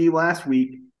Tennessee last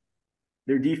week,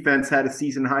 their defense had a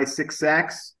season high 6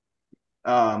 sacks.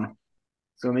 Um,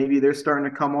 so maybe they're starting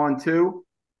to come on too.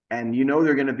 And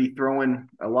they're going to be throwing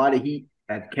a lot of heat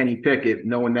at Kenny Pickett,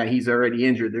 knowing that he's already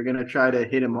injured. They're going to try to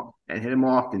hit him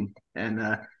often.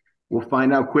 And we'll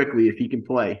find out quickly if he can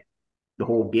play the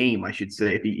whole game, I should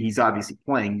say. If he's obviously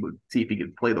playing, we'll see if he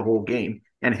can play the whole game.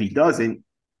 And if he doesn't,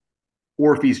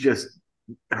 or if he's just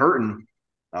hurting,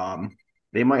 um,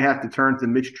 they might have to turn to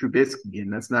Mitch Trubisky,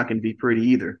 and that's not going to be pretty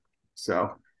either.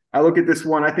 So I look at this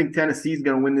one. I think Tennessee's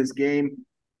going to win this game.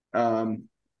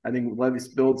 I think Levis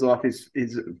builds off his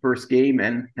first game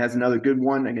and has another good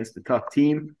one against a tough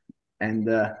team. And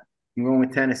I'm going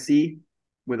with Tennessee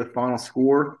with a final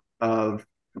score of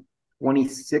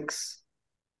 26-13.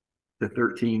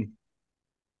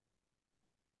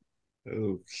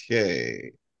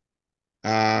 Okay.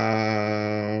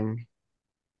 Um,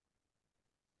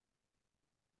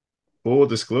 full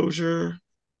disclosure,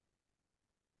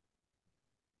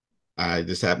 I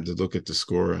just happened to look at the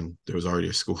score, and there was already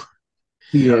a score.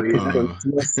 Yeah, Oh yeah, Pittsburgh Uh,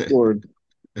 just scored.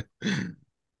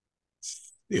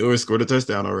 they already scored a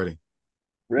touchdown already.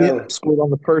 really? Yep, scored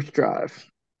on the first drive.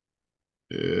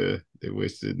 Yeah, they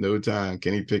wasted no time.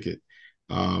 Kenny Pickett.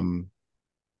 Um,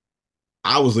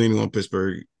 I was leaning on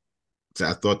Pittsburgh.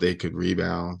 I thought they could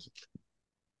rebound,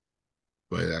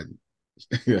 but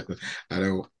I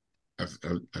don't.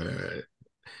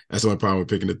 That's my problem with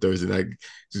picking the Thursday night.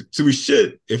 So we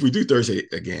should, if we do Thursday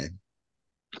again,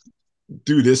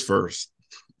 do this first,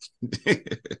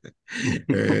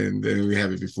 and then we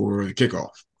have it before the kickoff.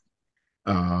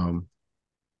 Um,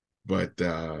 but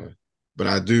uh, but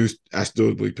I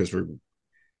still believe Pittsburgh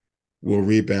will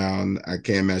rebound. I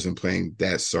can't imagine playing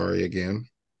that sorry again.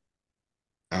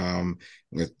 Um,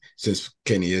 since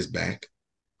Kenny is back,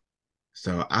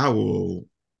 so I will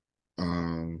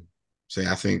say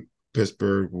I think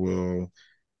Pittsburgh will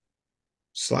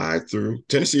slide through.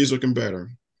 Tennessee is looking better.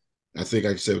 I think,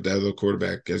 like I said, with that little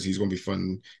quarterback, because he's going to be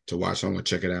fun to watch. I'm going to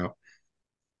check it out.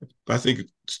 But I think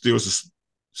Steelers will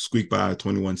squeak by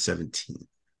 21-17.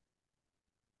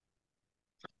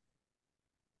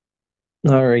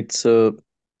 All right, so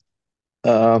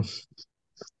uh,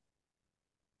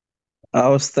 I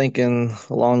was thinking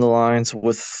along the lines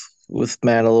with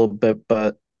Matt a little bit,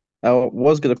 but I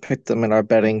was gonna pick them in our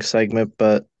betting segment,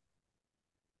 but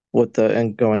with the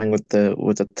and going with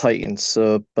the Titans.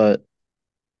 So, but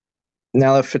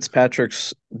now that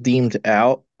Fitzpatrick's deemed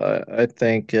out, I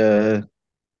think I'm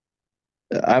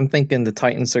thinking the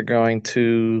Titans are going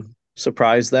to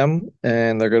surprise them,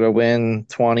 and they're going to win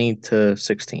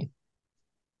 20-16.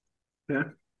 Yeah.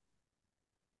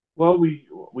 Well, we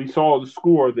saw the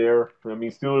score there. I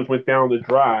mean, Steelers went down the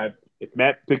drive. If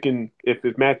Matt's picking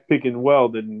well,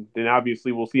 then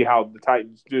obviously we'll see how the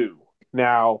Titans do.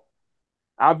 Now,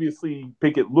 obviously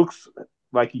Pickett looks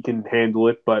like he can handle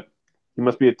it, but he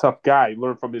must be a tough guy. He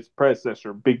learned from his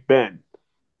predecessor, Big Ben.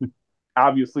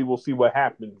 Obviously, we'll see what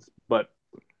happens. But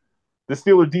the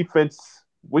Steeler defense,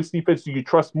 which defense do you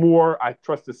trust more? I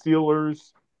trust the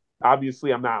Steelers.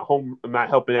 Obviously, I'm not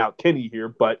helping out Kenny here,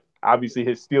 but obviously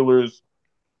his Steelers,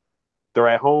 they're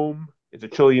at home. It's a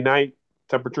chilly night.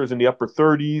 Temperatures in the upper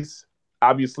 30s.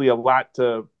 Obviously, a lot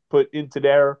to put into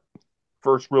their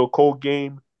first real cold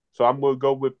game. So I'm going to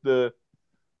go with the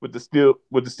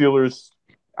Steelers.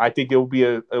 I think it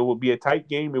will be a tight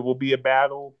game. It will be a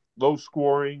battle, low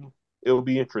scoring. It will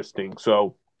be interesting.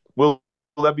 So Will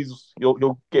Levy's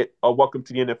you'll get a welcome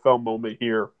to the NFL moment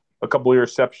here. A couple of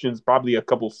interceptions, probably a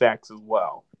couple of sacks as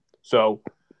well. So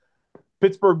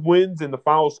Pittsburgh wins and the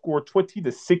final score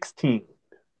 20-16.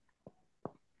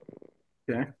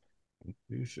 Okay.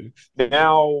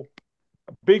 Now,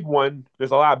 big one.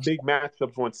 There's a lot of big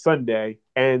matchups on Sunday,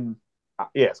 and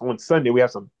yes, on Sunday we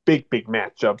have some big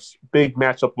matchups. Big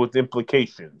matchup with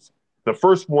implications. The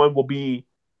first one will be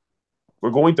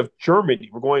we're going to Germany.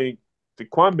 We're going to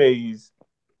Kwame's.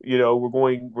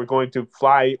 We're going to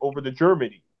fly over to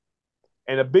Germany,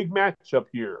 and a big matchup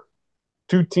here.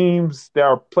 Two teams that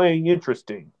are playing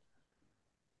interesting.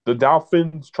 The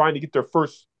Dolphins trying to get their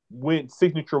first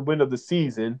signature win of the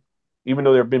season, even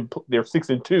though they're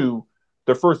 6-2.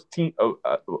 Their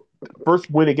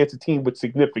first win against a team with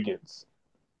significance,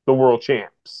 the world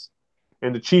champs,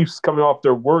 and the Chiefs coming off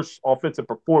their worst offensive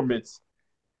performance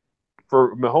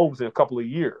for Mahomes in a couple of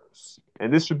years.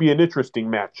 And this should be an interesting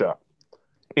matchup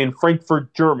in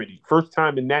Frankfurt, Germany. First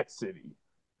time in that city.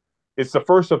 It's the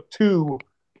first of two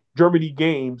Germany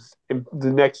games in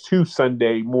the next two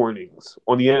Sunday mornings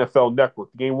on the NFL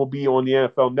Network. The game will be on the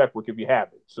NFL Network if you have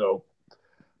it. So,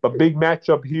 a big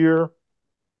matchup here.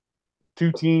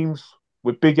 Two teams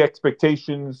with big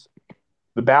expectations.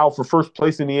 The battle for first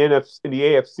place in the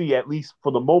AFC, at least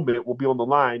for the moment, will be on the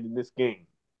line in this game.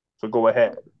 So go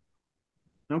ahead.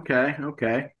 Okay.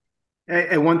 Okay.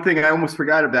 And one thing I almost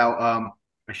forgot about,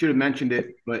 I should have mentioned it,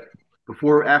 but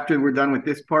after we're done with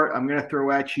this part, I'm gonna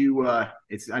throw at you.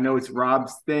 I know it's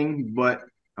Rob's thing, but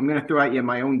I'm gonna throw at you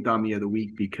my own dummy of the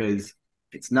week because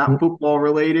it's not football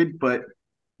related, but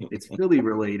it's Philly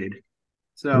related.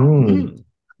 So Mm. Mm.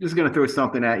 just gonna throw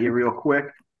something at you real quick.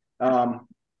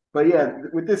 But yeah,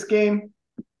 with this game,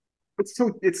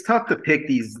 it's tough to pick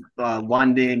these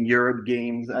London Europe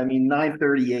games. I mean,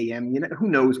 9:30 a.m. You know, who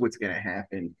knows what's gonna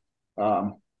happen.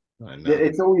 Um, I know.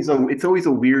 it's always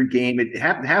a weird game.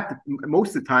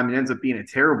 Most of the time it ends up being a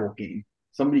terrible game.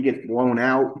 Somebody gets blown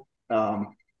out.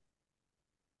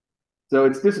 So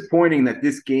it's disappointing that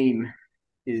this game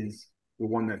is the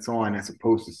one that's on as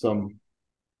opposed to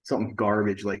something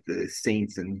garbage like the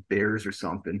Saints and Bears or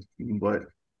something. But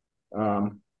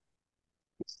man,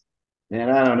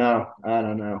 I don't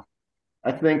know.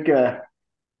 I think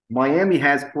Miami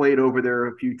has played over there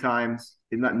a few times,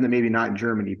 not maybe not in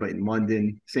Germany, but in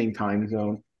London, same time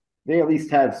zone. They at least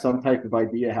have some type of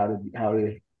idea how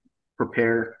to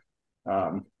prepare.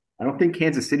 I don't think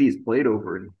Kansas City has played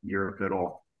over in Europe at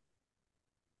all.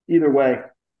 Either way,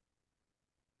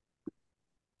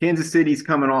 Kansas City's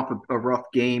coming off a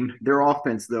rough game. Their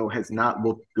offense, though, has not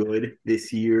looked good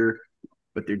this year,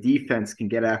 but their defense can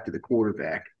get after the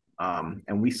quarterback.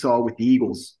 And we saw with the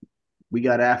Eagles, we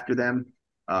got after them.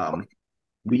 Um,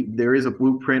 there is a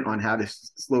blueprint on how to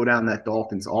slow down that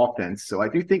Dolphins offense. So I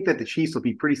do think that the Chiefs will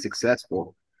be pretty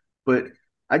successful. But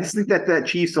I just think that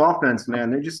Chiefs offense, man,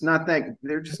 they're just not that.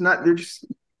 They're just not. They're just.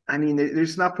 I mean, they're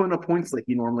just not putting up points like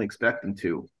you normally expect them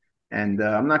to. And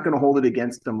I'm not going to hold it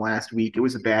against them last week. It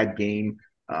was a bad game.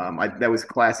 That was a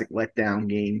classic letdown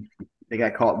game. They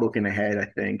got caught looking ahead, I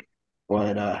think.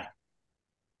 But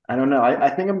I don't know. I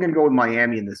think I'm going to go with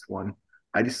Miami in this one.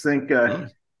 I just think Hmm.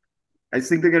 I just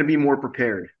think they're going to be more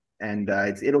prepared, and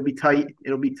it'll be tight.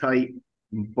 It'll be tight,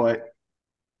 but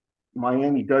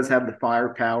Miami does have the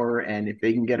firepower, and if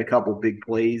they can get a couple big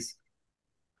plays,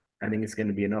 I think it's going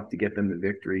to be enough to get them the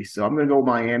victory. So I'm going to go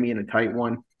Miami in a tight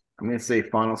one. I'm going to say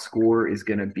final score is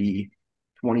going to be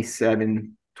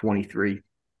 27-23.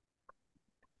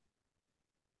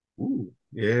 Ooh,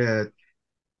 yeah,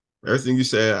 everything you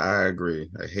said, I agree.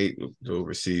 I hate the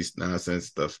overseas nonsense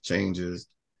stuff changes.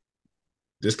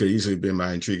 This could easily be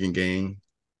my intriguing game,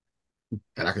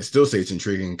 and I can still say it's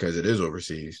intriguing because it is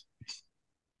overseas.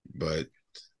 But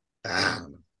I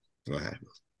don't know what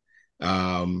happens.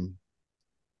 Um,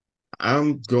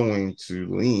 I'm going to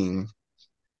lean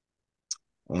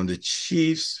on the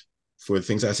Chiefs for the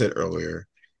things I said earlier.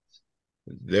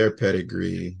 Their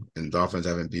pedigree and Dolphins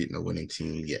haven't beaten a winning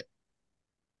team yet.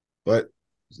 But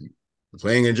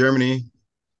playing in Germany,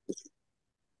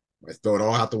 let's throw it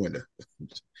all out the window.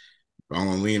 I'm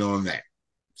going to lean on that.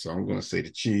 So I'm going to say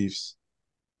the Chiefs.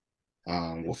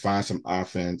 We'll find some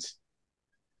offense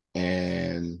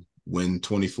and win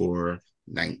 24-19.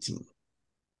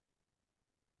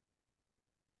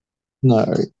 All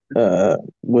right.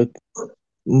 With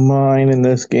mine in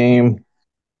this game,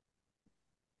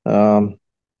 um,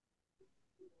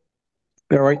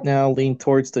 yeah, right now lean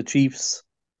towards the Chiefs.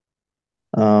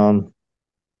 Um,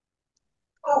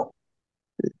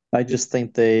 I just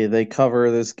think they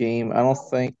cover this game. I don't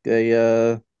think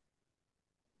they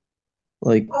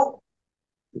like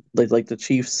like the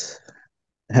Chiefs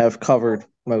have covered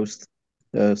most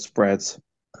spreads.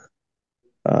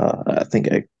 I think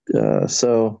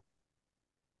so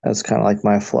that's kind of like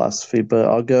my philosophy, but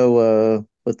I'll go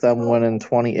with them winning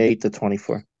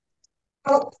 28-24.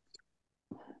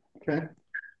 Okay.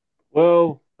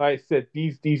 Well, like I said,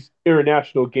 these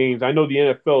international games. I know the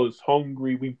NFL is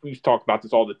hungry. We've talked about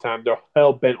this all the time. They're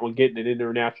hell bent on getting an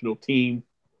international team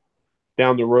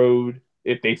down the road.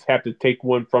 If they have to take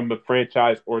one from a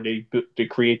franchise or they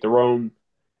create their own,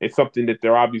 it's something that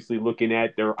they're obviously looking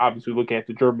at. They're obviously looking at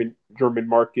the German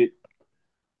market.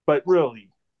 But really,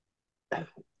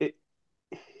 it,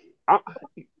 I,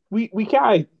 we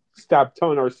gotta stop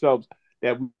telling ourselves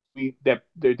that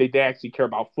they actually care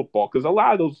about football, because a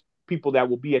lot of those people that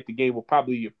will be at the game will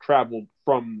probably have traveled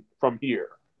from here.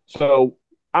 So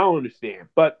I don't understand,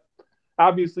 but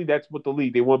obviously that's what the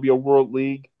league, they want to be a world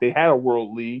league. They had a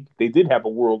world league. They did have a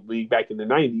world league back in the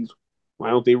 90s. Why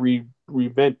don't they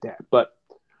reinvent that? But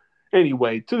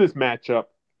anyway, to this matchup,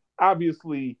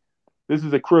 obviously this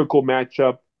is a critical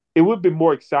matchup. It would have been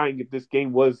more exciting if this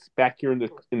game was back here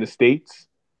in the states,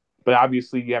 but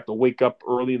obviously you have to wake up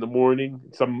early in the morning.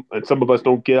 Some of us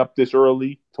don't get up this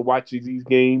early to watch these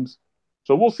games,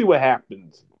 so we'll see what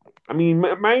happens. I mean,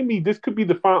 Miami, this could be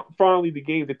finally the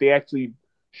game that they actually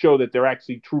show that they're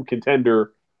actually true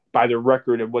contender by their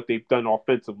record and what they've done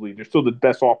offensively. They're still the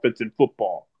best offense in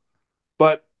football,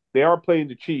 but they are playing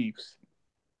the Chiefs,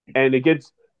 and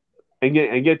against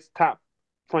top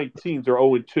ranked teams are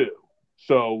 0-2.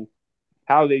 So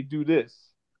how they do this,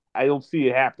 I don't see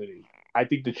it happening. I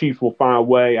think the Chiefs will find a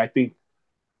way. I think,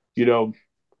 you know,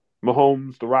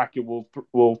 Mahomes, the Rocket,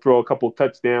 will throw a couple of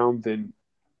touchdowns, and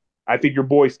I think your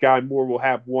boy Sky Moore will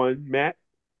have one. Matt,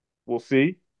 we'll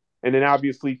see, and then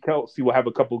obviously Kelsey will have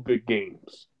a couple of good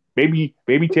games. Maybe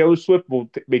Taylor Swift will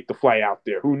make the flight out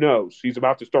there. Who knows? She's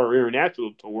about to start her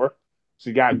international tour.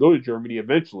 She got to go to Germany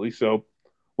eventually. So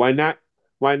why not?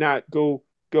 Why not go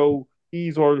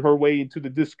ease on her way into the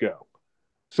disco?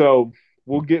 So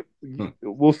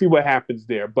we'll see what happens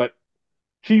there. But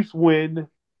Chiefs win.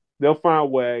 They'll find a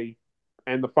way,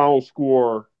 and the final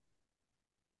score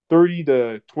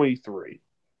 30-23.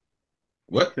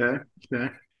 What? Okay.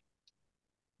 Okay.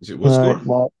 Is it what All right. score?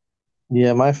 Well,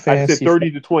 yeah, my I said fantasy.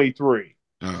 30-23.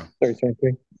 Uh,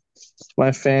 33.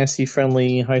 My fantasy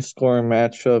friendly high scoring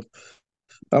matchup.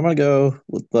 I'm gonna go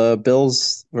with the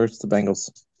Bills versus the Bengals.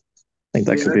 I think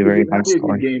that Yeah, should be very high that'd be a good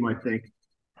scoring. game, I think.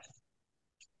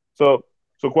 So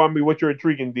Kwame, what's your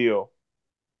intriguing deal?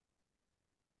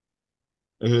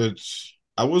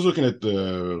 I was looking at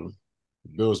the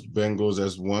Bills Bengals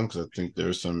as one because I think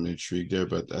there's some intrigue there,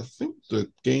 but I think there's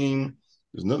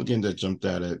another game that jumped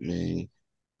out at me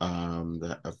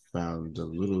that I found a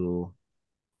little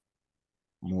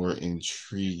more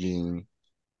intriguing.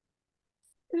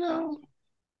 You know,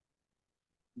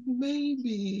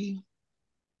 maybe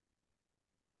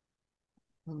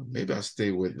maybe I'll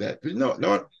stay with that. But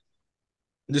no,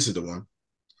 this is the one.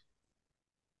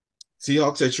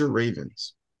 Seahawks at your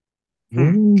Ravens.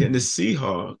 Can the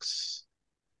Seahawks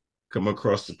come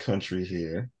across the country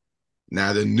here?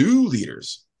 Now the new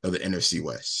leaders of the NFC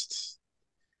West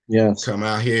Yes. come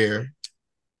out here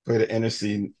for the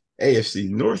NFC AFC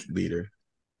North leader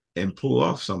and pull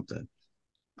off something.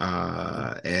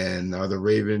 And are the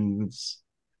Ravens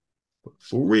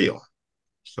for real?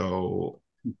 So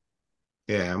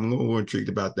yeah, I'm a little more intrigued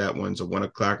about that one. So 1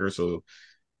 o'clocker, so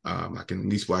I can at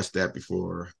least watch that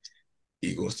before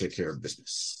Eagles take care of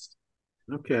business.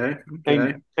 Okay,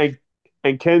 And okay.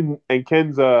 and and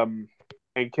Ken's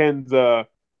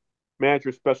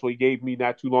manager special he gave me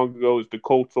not too long ago is the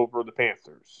Colts over the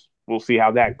Panthers. We'll see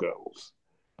how that goes.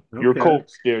 Your Okay.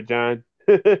 Colts there, John.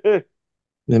 Now,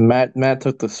 And Matt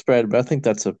took the spread, but I think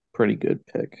that's a pretty good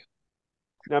pick.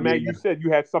 Matt, Yeah. you said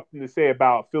you had something to say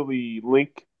about Philly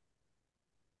Link.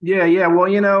 Yeah. Well,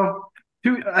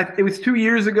 it was 2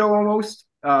 years ago almost.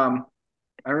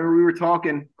 I remember we were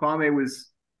talking. Kwame was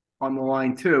on the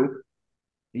line too.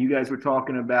 You guys were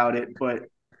talking about it, but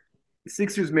the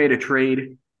Sixers made a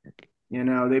trade.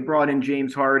 They brought in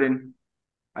James Harden.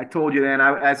 I told you then,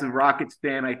 as a Rockets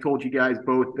fan, I told you guys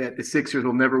both that the Sixers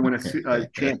will never win a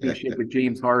championship with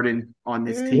James Harden on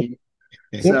this Yep. team.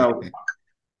 So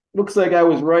looks like I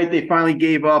was right. They finally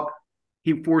gave up.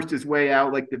 He forced his way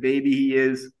out like the baby he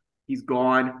is. He's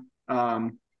gone.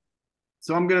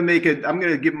 So I'm gonna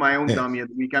give my own dummy of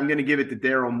the week. I'm gonna give it to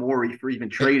Daryl Morey for even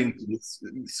trading for this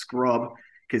scrub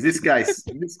because this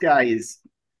guy is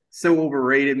so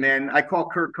overrated, man. I call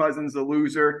Kirk Cousins a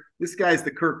loser. This guy's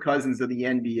the Kirk Cousins of the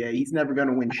NBA. He's never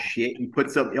gonna win shit. He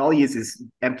puts up all he is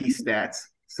empty stats.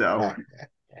 So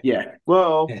yeah,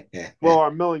 Well, well,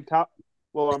 our melancholy,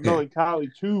 our melancholy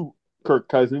to Kirk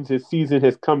Cousins. His season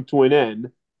has come to an end,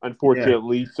 yeah.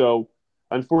 unfortunately. So,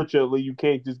 unfortunately, you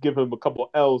can't just give him a couple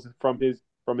L's from his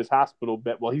hospital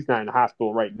bed. Well, he's not in the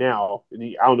hospital right now, and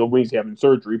I don't know when he's having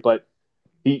surgery, but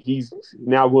he's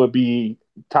now going to be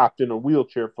topped in a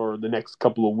wheelchair for the next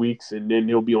couple of weeks, and then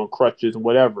he'll be on crutches and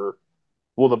whatever.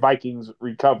 Will the Vikings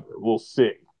recover? We'll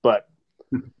see. But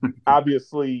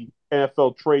obviously,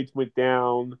 NFL trades went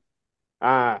down.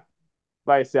 Ah,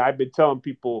 like I said, I've been telling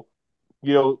people,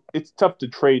 it's tough to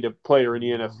trade a player in the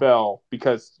NFL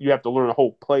because you have to learn a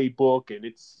whole playbook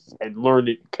and learn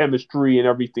it, chemistry and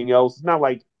everything else. It's not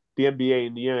like the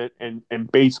NBA and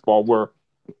and baseball where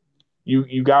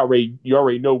you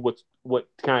already know what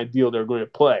kind of deal they're going to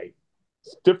play.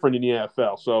 It's different in the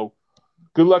NFL. So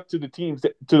good luck to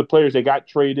the players that got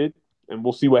traded, and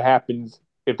we'll see what happens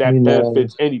if I that mean,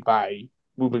 benefits anybody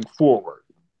moving forward.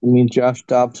 Josh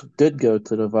Dobbs did go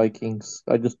to the Vikings.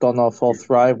 I just don't know if he'll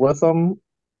thrive with them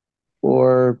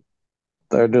or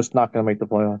they're just not going to make the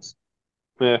playoffs.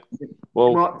 Yeah.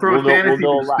 Well, Well, from we'll a know we'll fantasy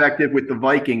know a lot. perspective with the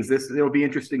Vikings, it'll be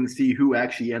interesting to see who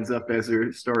actually ends up as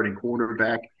their starting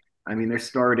quarterback. I mean, they're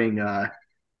starting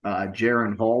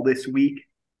Jaron Hall this week,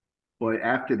 but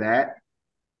after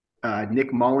that,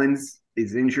 Nick Mullins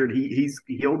is injured.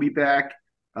 He'll be back.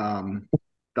 Um,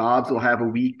 Dobbs will have a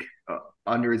week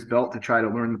under his belt to try to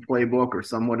learn the playbook or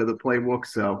somewhat of the playbook.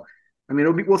 So, I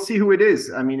mean, we'll see who it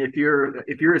is. I mean, if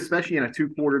you're especially in a two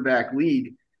quarterback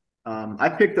league, I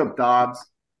picked up Dobbs.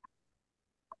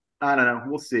 I don't know.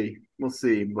 We'll see. We'll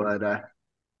see. But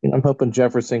I'm hoping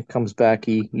Jefferson comes back.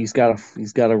 He's got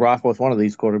to rock with one of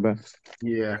these quarterbacks.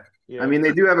 yeah, I Yeah. mean,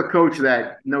 they do have a coach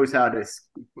that knows how to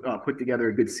put together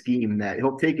a good scheme that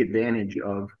he'll take advantage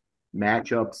of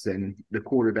matchups and the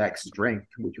quarterback's strength,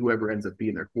 which whoever ends up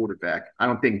being their quarterback. I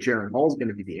don't think Jaron Hall's going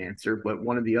to be the answer, but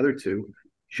one of the other two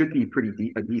should be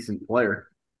a decent player.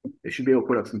 They should be able to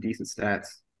put up some decent stats.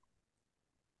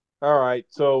 All right.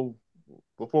 So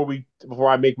before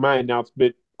I make my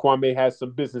announcement, Kwame has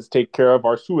some business to take care of.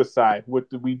 Our suicide. What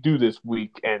did we do this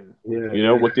week? And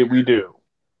Yeah. what did we do?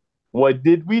 What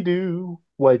did we do?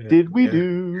 What Yeah, did we yeah.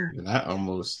 do? And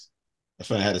that's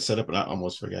when I had to set up and I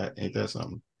almost forgot. Ain't that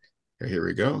something? Here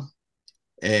we go.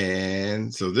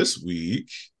 And so this week,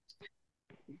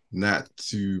 not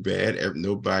too bad.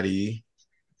 Nobody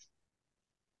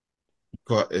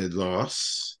caught a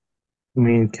loss. I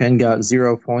mean, Ken got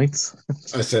 0 points.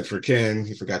 Except for Ken,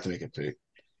 he forgot to make a pick.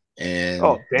 And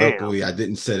Oh damn. luckily, I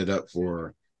didn't set it up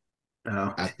for.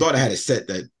 Oh, I thought I had it set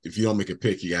that if you don't make a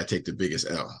pick, you gotta take the biggest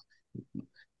L.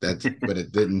 But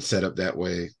it didn't set up that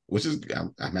way, which is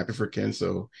I'm happy for Ken,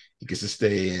 so he gets to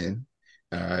stay in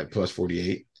plus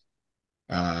 48.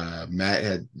 Matt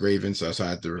had Ravens, so I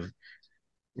had to.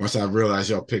 Once I realized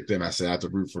y'all picked them, I said I have to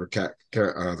root for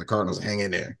the Cardinals. Hang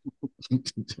in there,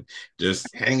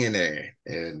 just hang in there.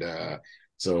 And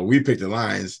so we picked the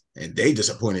Lions, and they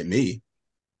disappointed me.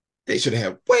 They should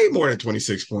have way more than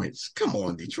 26 points. Come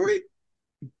on, Detroit.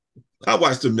 I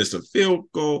watched them miss a field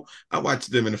goal. I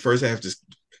watched them in the first half just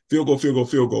field goal, field goal,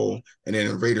 field goal, and then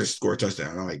the Raiders score a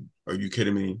touchdown. I'm like, are you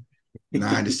kidding me?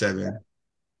 9-7.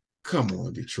 Come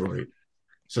on, Detroit.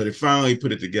 So they finally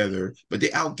put it together, but they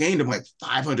outgained them like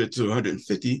 500 to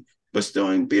 150, but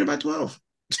still ain't beat them by 12.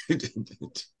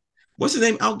 What's his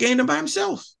name? Outgained him by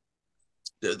himself.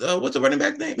 What's the running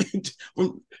back name?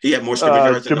 He had more scrimmage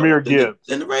yards Jameer than Gibbs.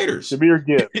 the Raiders. Jameer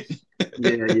Gibbs.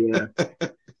 yeah.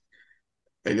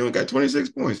 And he only got 26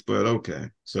 points, but okay.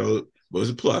 So it was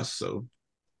a plus. So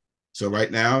right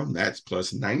now, Matt's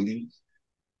plus 90,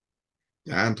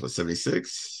 John plus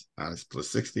 76, Honest plus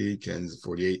 60, Ken's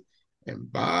 48,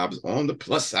 and Bob's on the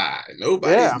plus side.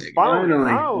 Nobody's Yeah,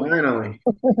 negative.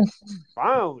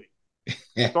 finally.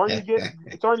 Starting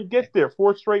to get there.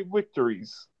 4 straight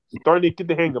victories. Starting to get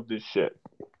the hang of this shit.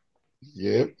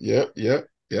 Yep.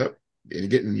 And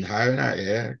getting higher and higher.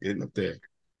 Yeah, getting up there.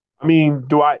 I mean,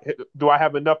 do I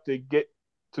have enough to get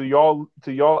to y'all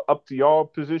up to y'all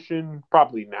position?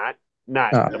 Probably not.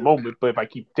 Not Uh, at the moment, but if I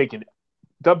keep taking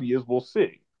W's, we'll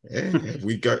see. Yeah, if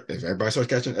everybody starts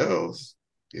catching L's,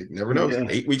 it never knows. Yeah.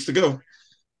 8 weeks to go.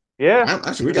 Yeah,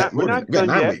 Actually, we we're got not we're more than not we got done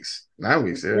 9 yet. weeks. 9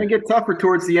 weeks, It's yeah. gonna get tougher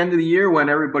towards the end of the year when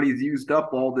everybody's used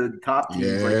up all the top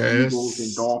teams like the Eagles and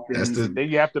Yes. Dolphins. And Then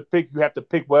you have to pick. You have to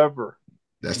pick whatever.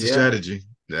 That's the yeah, strategy.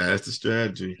 That's the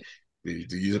strategy. You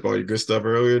use up all your good stuff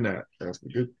earlier than that. That's the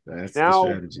good. That's the Now,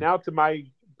 strategy. now to my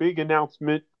big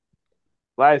announcement.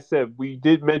 Like I said, we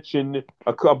did mention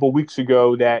a couple weeks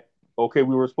ago that okay,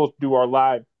 we were supposed to do our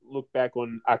live look back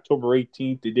on October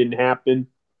 18th. It didn't happen,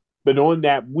 but on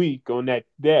that week, on that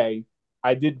day,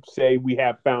 I did say we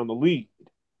have found a lead,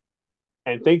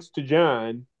 and thanks to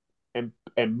John and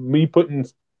me putting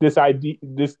this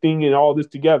thing, and all this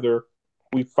together,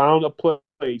 we found a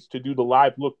place to do the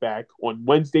live look back on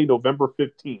Wednesday, November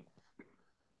 15th,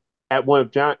 at one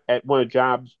of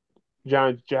John's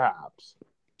jobs.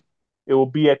 It will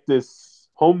be at this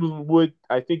Homewood,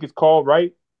 I think it's called,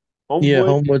 right? yeah,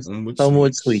 Homewood Homewood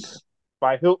Homewood Suites. Suites.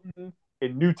 by Hilton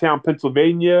in Newtown,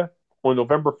 Pennsylvania on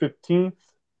November 15th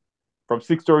from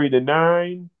 6:30 to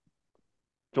 9.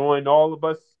 Join all of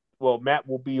us. Well, Matt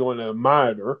will be on a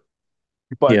monitor,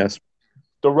 but Yes.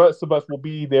 the rest of us will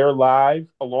be there live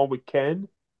along with Ken.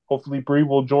 Hopefully, Bree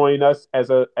will join us as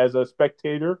a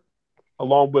spectator,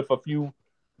 along with a few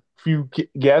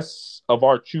guests of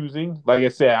our choosing. Like I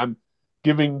said, I'm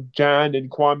giving John and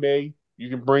Kwame. You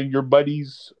can bring your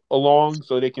buddies along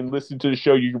so they can listen to the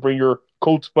show. You can bring your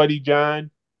Colts buddy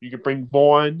John. You can bring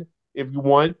Vaughn if you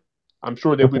want. I'm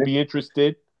sure they would Okay. be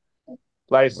interested. Like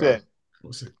I Well, said,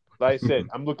 we'll see.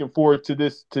 I'm looking forward to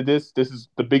this. This is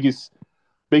the biggest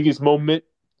moment.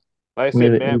 Like I I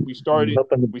said, mean, Matt, we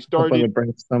hoping to started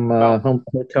bring some about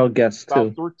hotel guests about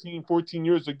too. 13, 14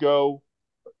 years ago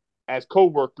as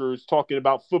co-workers talking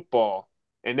about football,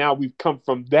 and now we've come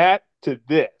from that to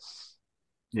this,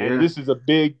 and yeah. this is a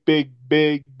big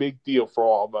deal for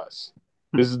all of us.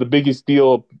 This is the biggest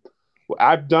deal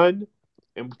I've done,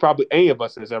 and probably any of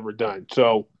us has ever done.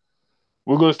 So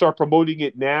we're going to start promoting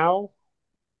it now.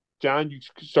 John, you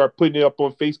start putting it up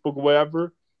on Facebook or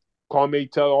whatever. Call me,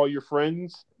 tell all your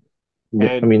friends, I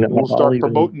and mean, we'll I'll start even,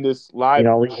 promoting this live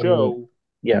I'll even, show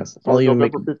yes, for I'll even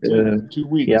make, November 15th in two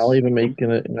yeah, I'll weeks. even And make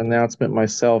an announcement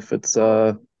myself.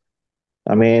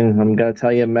 I mean, I'm gonna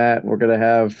tell you, Matt, we're gonna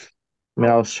have. I mean,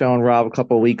 I was showing Rob a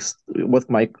couple of weeks with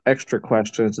my extra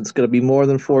questions. It's gonna be more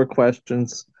than 4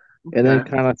 questions, and then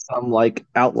Okay. kind of some like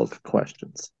outlook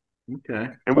questions. Okay.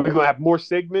 we're going to have more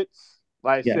segments.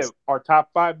 Like I said, Yes. our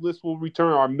top five list will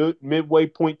return. Our midway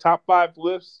point top five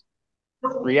lists,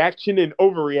 reaction and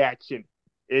overreaction.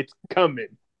 It's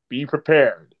coming. Be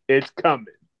prepared. It's coming.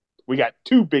 We got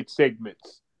two big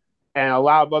segments and a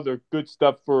lot of other good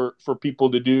stuff for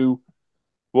people to do.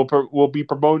 We'll be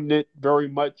promoting it very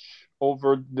much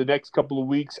over the next couple of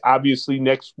weeks. Obviously,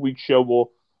 next week's show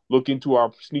will look into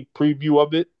our sneak preview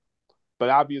of it. But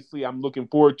obviously, I'm looking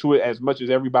forward to it as much as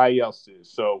everybody else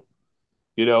is. So,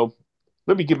 you know,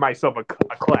 Let me give myself a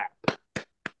clap.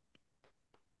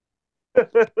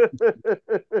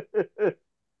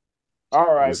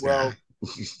 All right, This guy. well,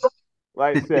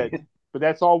 like I said, but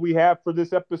that's all we have for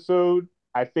this episode.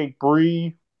 I think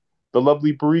Bree, the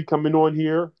lovely Bree, coming on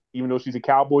here, even though she's a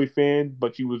Cowboy fan,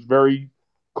 but she was very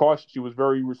cautious. She was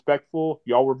very respectful.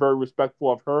 Y'all were very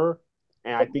respectful of her,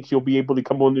 and I think she'll be able to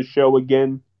come on the show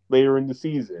again later in the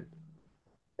season.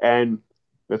 And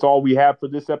that's all we have for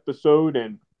this episode.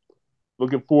 And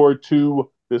looking forward to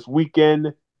this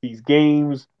weekend, these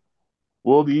games.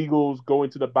 Will the Eagles go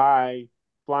into the bye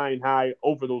flying high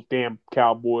over those damn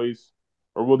Cowboys?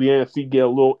 Or will the NFC get a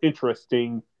little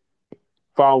interesting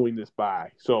following this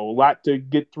bye? So a lot to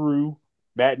get through.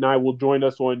 Matt and I will join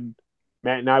us on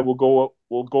Matt and I will go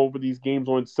over these games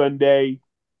on Sunday,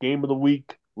 game of the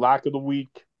week, lock of the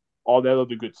week, all that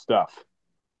other good stuff.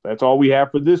 That's all we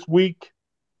have for this week.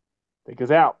 Take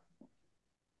us out.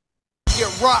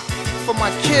 Get rock for my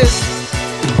kids.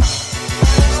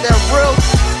 Is that real?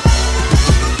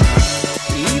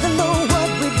 Even though what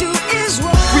we do is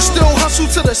wrong, We still hustle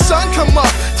till the sun come up.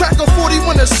 Tackle 40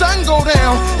 when the sun go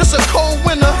down. It's a cold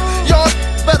winter. Y'all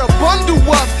better bundle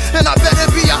up. And I better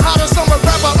be a hotter summer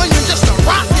rapper onion just to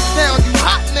rock it down. You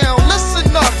hot now,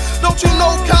 listen up. Don't you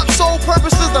know cops' sole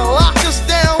purpose is to lock us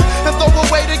down and throw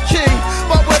away the king?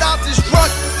 But without this drug,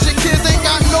 your kids ain't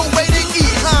got no way to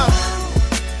eat, huh?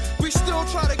 We still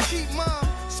try to keep mine.